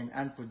and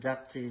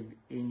unproductive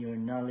in your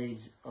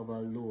knowledge of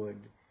our Lord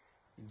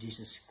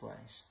Jesus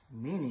Christ."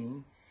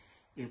 Meaning,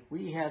 if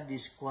we have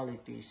these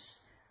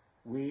qualities,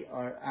 we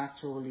are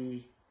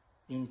actually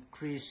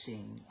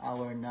increasing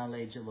our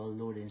knowledge of our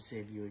Lord and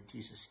Savior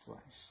Jesus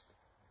Christ.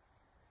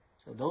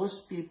 So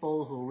those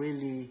people who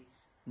really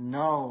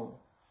know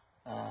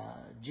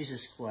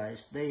Jesus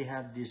Christ, they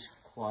have these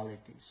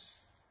qualities.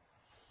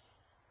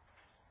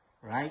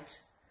 Right?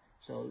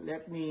 So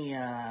let me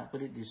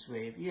put it this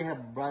way. If you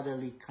have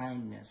brotherly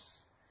kindness,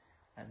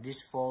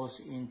 this falls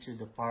into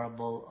the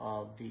parable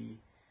of the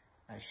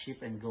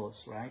sheep and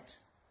goats, right?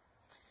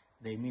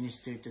 They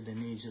minister to the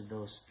needs of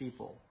those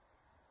people.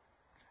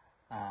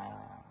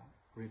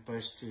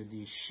 Refers to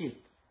the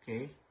sheep,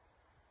 okay?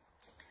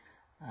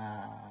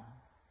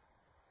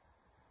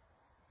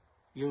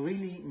 You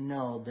really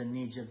know the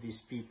needs of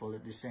these people.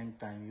 At the same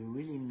time, you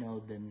really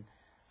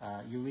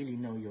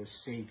know your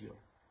Savior,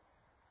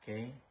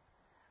 okay?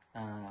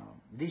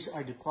 These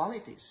are the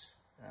qualities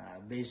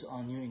based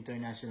on New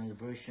International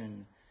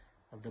Version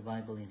of the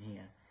Bible in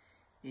here.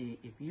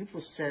 If you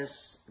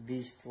possess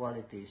these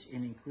qualities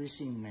in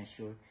increasing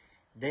measure,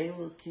 they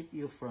will keep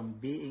you from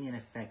being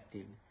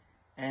ineffective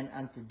and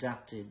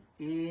unproductive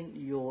in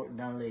your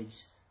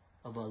knowledge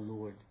of our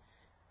Lord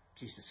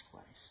Jesus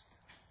Christ.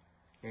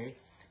 Okay?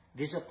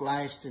 This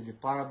applies to the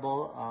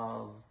parable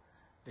of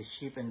the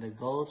sheep and the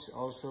goats,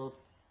 also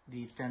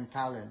the 10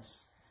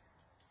 talents,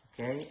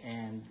 okay,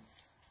 and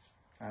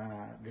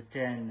the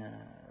 10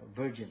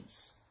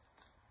 virgins.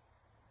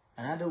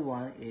 Another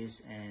one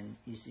is in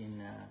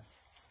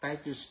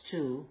Titus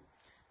 2,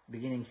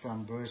 beginning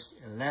from verse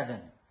 11.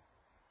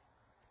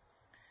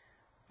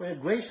 For the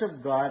grace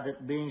of God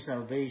that brings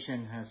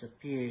salvation has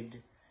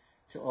appeared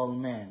to all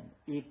men.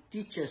 It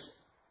teaches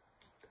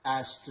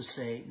us to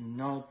say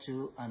no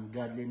to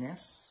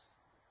ungodliness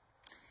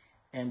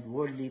and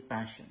worldly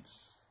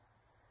passions,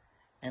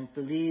 and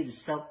to live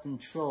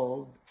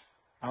self-controlled,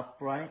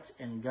 upright,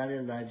 and godly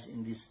lives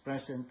in this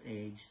present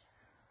age,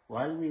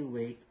 while we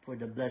wait for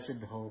the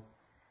blessed hope,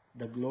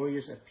 the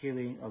glorious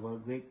appearing of our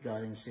great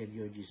God and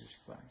Savior Jesus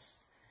Christ.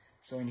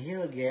 So in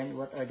here again,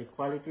 what are the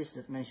qualities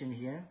that mentioned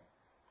here?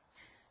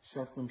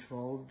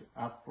 Self-controlled,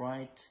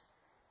 upright,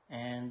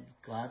 and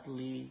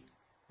godly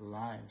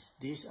lives.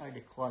 These are the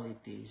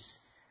qualities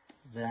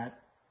that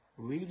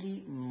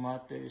really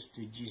matters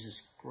to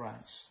Jesus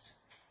Christ.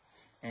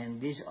 And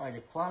these are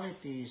the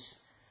qualities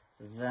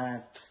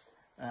that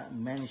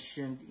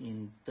mentioned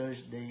in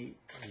Thursday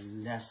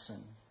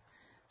lesson.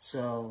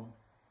 So,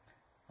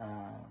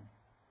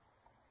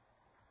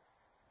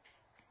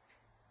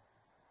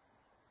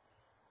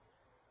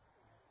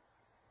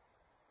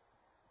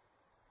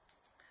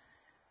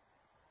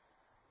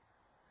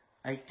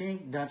 I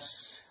think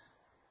that's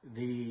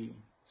the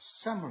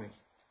summary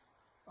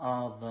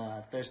of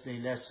Thursday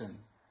lesson.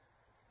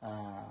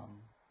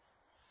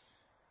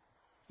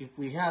 If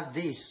we have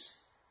these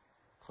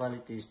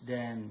qualities,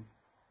 then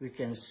we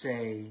can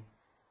say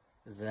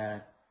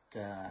that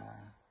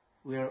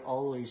we are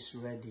always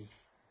ready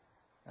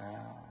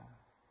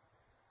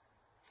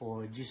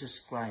for Jesus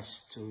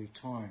Christ to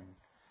return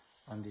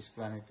on this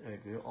planet Earth.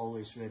 We're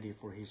always ready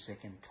for His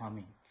second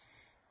coming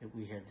if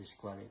we have these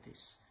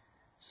qualities.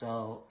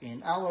 So,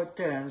 in our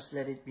terms,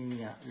 let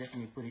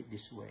me put it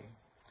this way.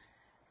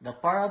 The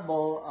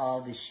parable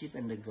of the sheep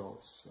and the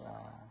goats.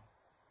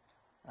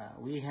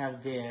 We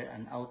have there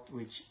an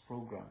outreach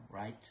program,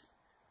 right?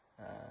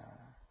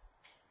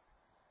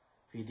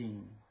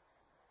 Feeding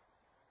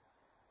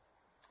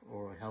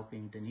or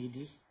helping the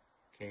needy,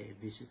 okay,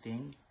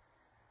 visiting,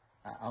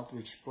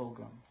 outreach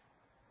program.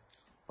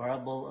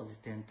 parable of the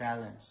 10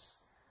 talents.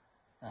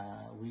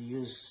 We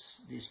use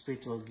the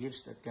spiritual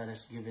gifts that God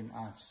has given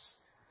us,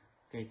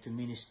 okay, to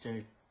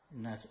minister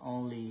not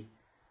only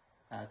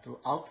through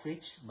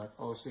outreach, but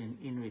also in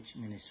inreach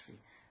ministry.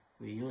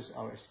 We use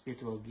our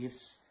spiritual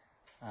gifts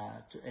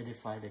to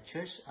edify the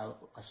church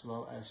as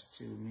well as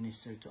to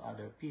minister to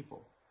other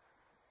people.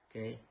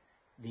 Okay,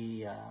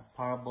 the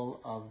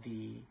parable of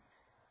the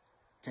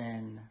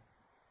 10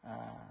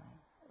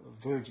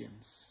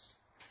 virgins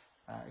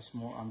is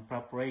more on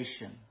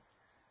preparation.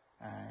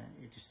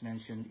 It is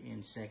mentioned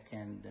in 2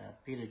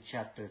 Peter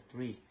chapter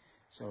 3.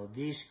 So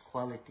these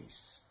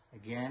qualities,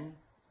 again,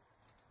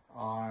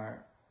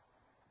 are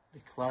the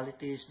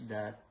qualities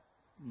that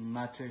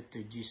matter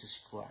to Jesus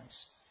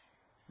Christ.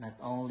 Not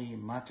only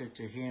matter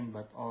to Him,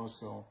 but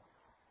also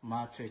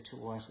matter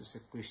to us as a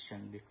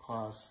Christian,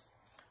 because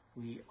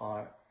we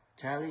are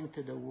telling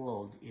to the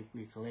world, if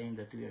we claim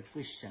that we are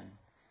Christian,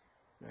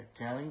 we are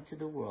telling to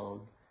the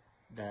world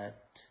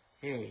that,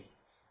 hey,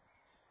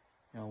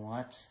 you know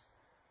what?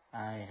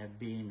 I have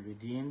been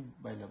redeemed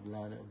by the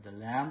blood of the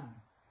Lamb.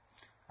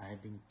 I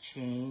have been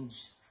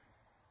changed,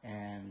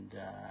 and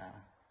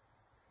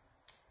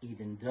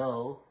even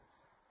though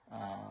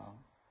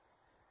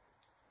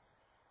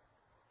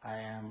I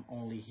am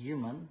only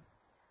human,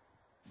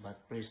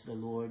 but praise the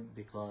Lord,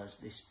 because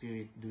the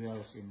Spirit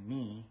dwells in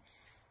me,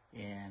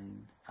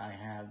 and I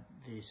have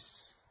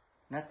this,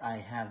 not I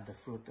have the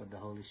fruit of the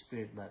Holy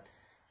Spirit, but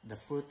the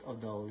fruit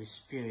of the Holy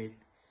Spirit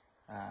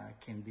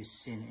can be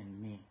seen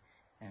in me.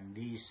 And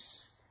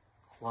these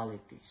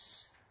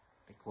qualities,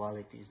 the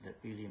qualities that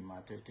really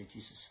matter to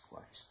Jesus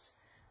Christ.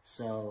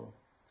 So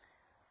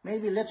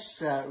maybe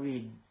let's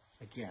read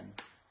again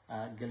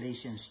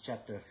Galatians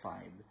chapter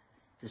 5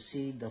 to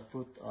see the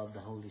fruit of the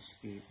Holy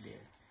Spirit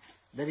there.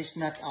 That is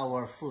not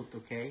our fruit,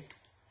 okay?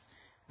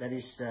 That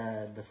is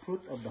the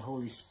fruit of the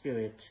Holy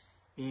Spirit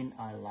in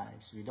our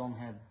lives. We don't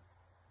have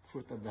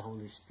fruit of the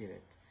Holy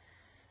Spirit.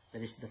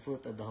 That is the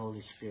fruit of the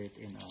Holy Spirit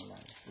in our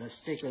lives. Let's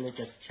take a look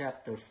at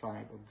chapter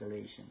 5 of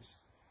Galatians,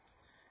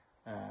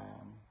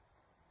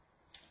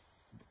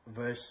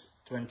 verse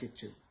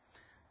 22.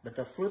 But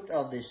the fruit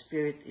of the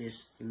Spirit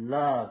is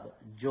love,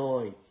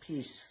 joy,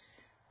 peace,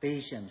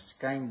 patience,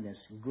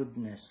 kindness,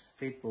 goodness,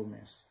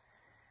 faithfulness,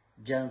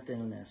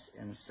 gentleness,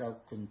 and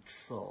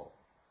self-control.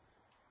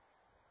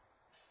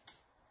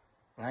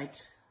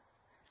 Right?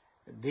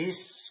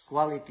 These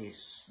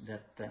qualities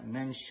that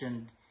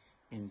mentioned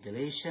in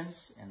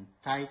Galatians and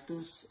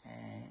Titus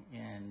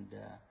and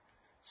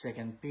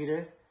 2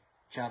 Peter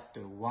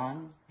chapter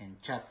 1 and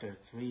chapter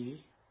 3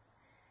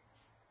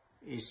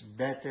 is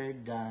better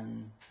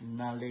than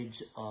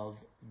knowledge of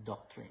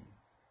doctrine.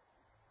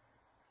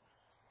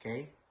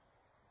 Okay?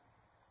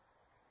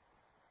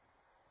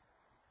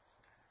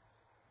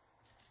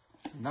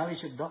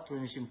 Knowledge of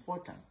doctrine is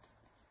important.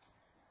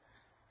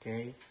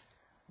 Okay?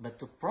 But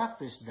to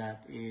practice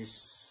that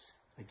is,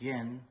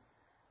 again,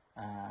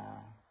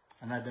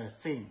 another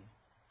thing.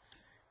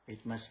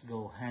 It must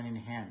go hand in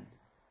hand.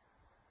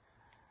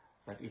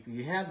 But if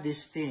you have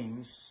these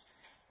things,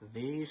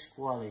 these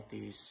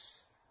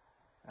qualities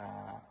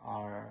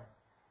are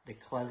the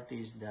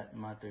qualities that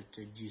matter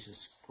to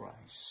Jesus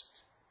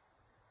Christ.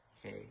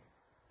 Okay,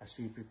 as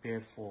we prepare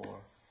for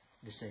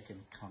the second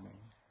coming.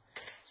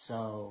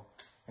 So,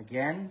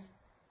 again,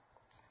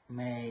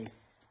 may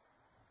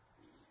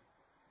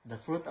the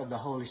fruit of the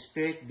Holy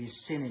Spirit be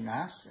seen in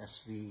us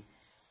as we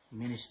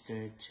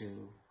minister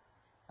to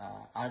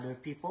other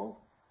people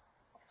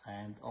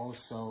and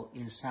also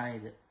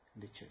inside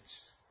the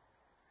church.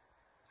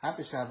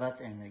 Happy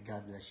Sabbath, and may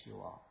God bless you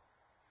all.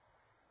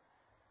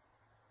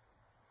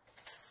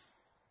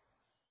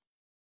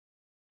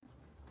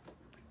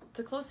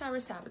 To close our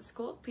Sabbath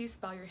school, please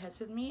bow your heads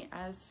with me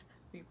as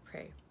we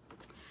pray.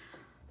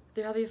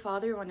 Dear Heavenly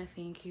Father, we want to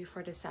thank you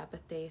for the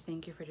Sabbath day.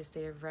 Thank you for this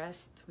day of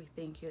rest. We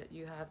thank you that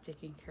you have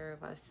taken care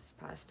of us this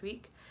past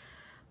week.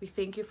 We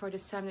thank you for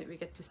this time that we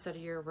get to study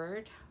your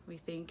word. We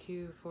thank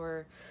you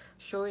for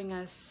showing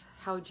us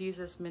how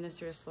Jesus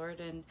ministers,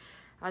 Lord. And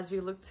as we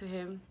look to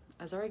him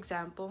as our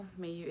example,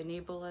 may you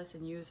enable us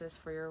and use us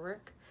for your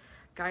work.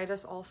 Guide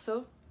us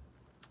also.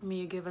 May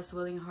you give us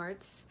willing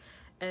hearts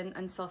and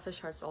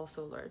unselfish hearts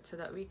also, Lord, so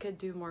that we could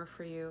do more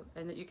for you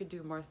and that you could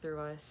do more through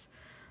us.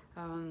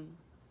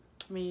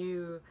 May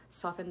you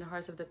soften the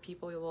hearts of the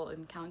people we will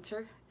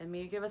encounter, and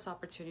may you give us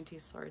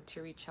opportunities, Lord,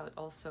 to reach out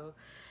also.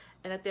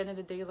 And at the end of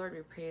the day, Lord,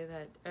 we pray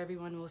that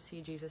everyone will see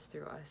Jesus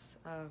through us.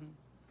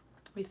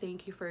 We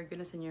thank you for your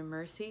goodness and your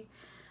mercy.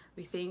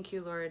 We thank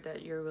you, Lord,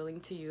 that you're willing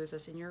to use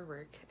us in your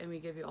work, and we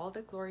give you all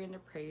the glory and the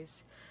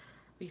praise.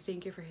 We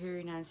thank you for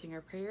hearing and answering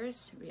our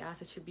prayers. We ask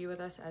that you be with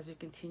us as we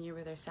continue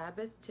with our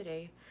Sabbath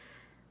today.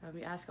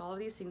 We ask all of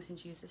these things in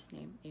Jesus'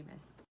 name.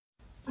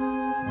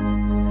 Amen.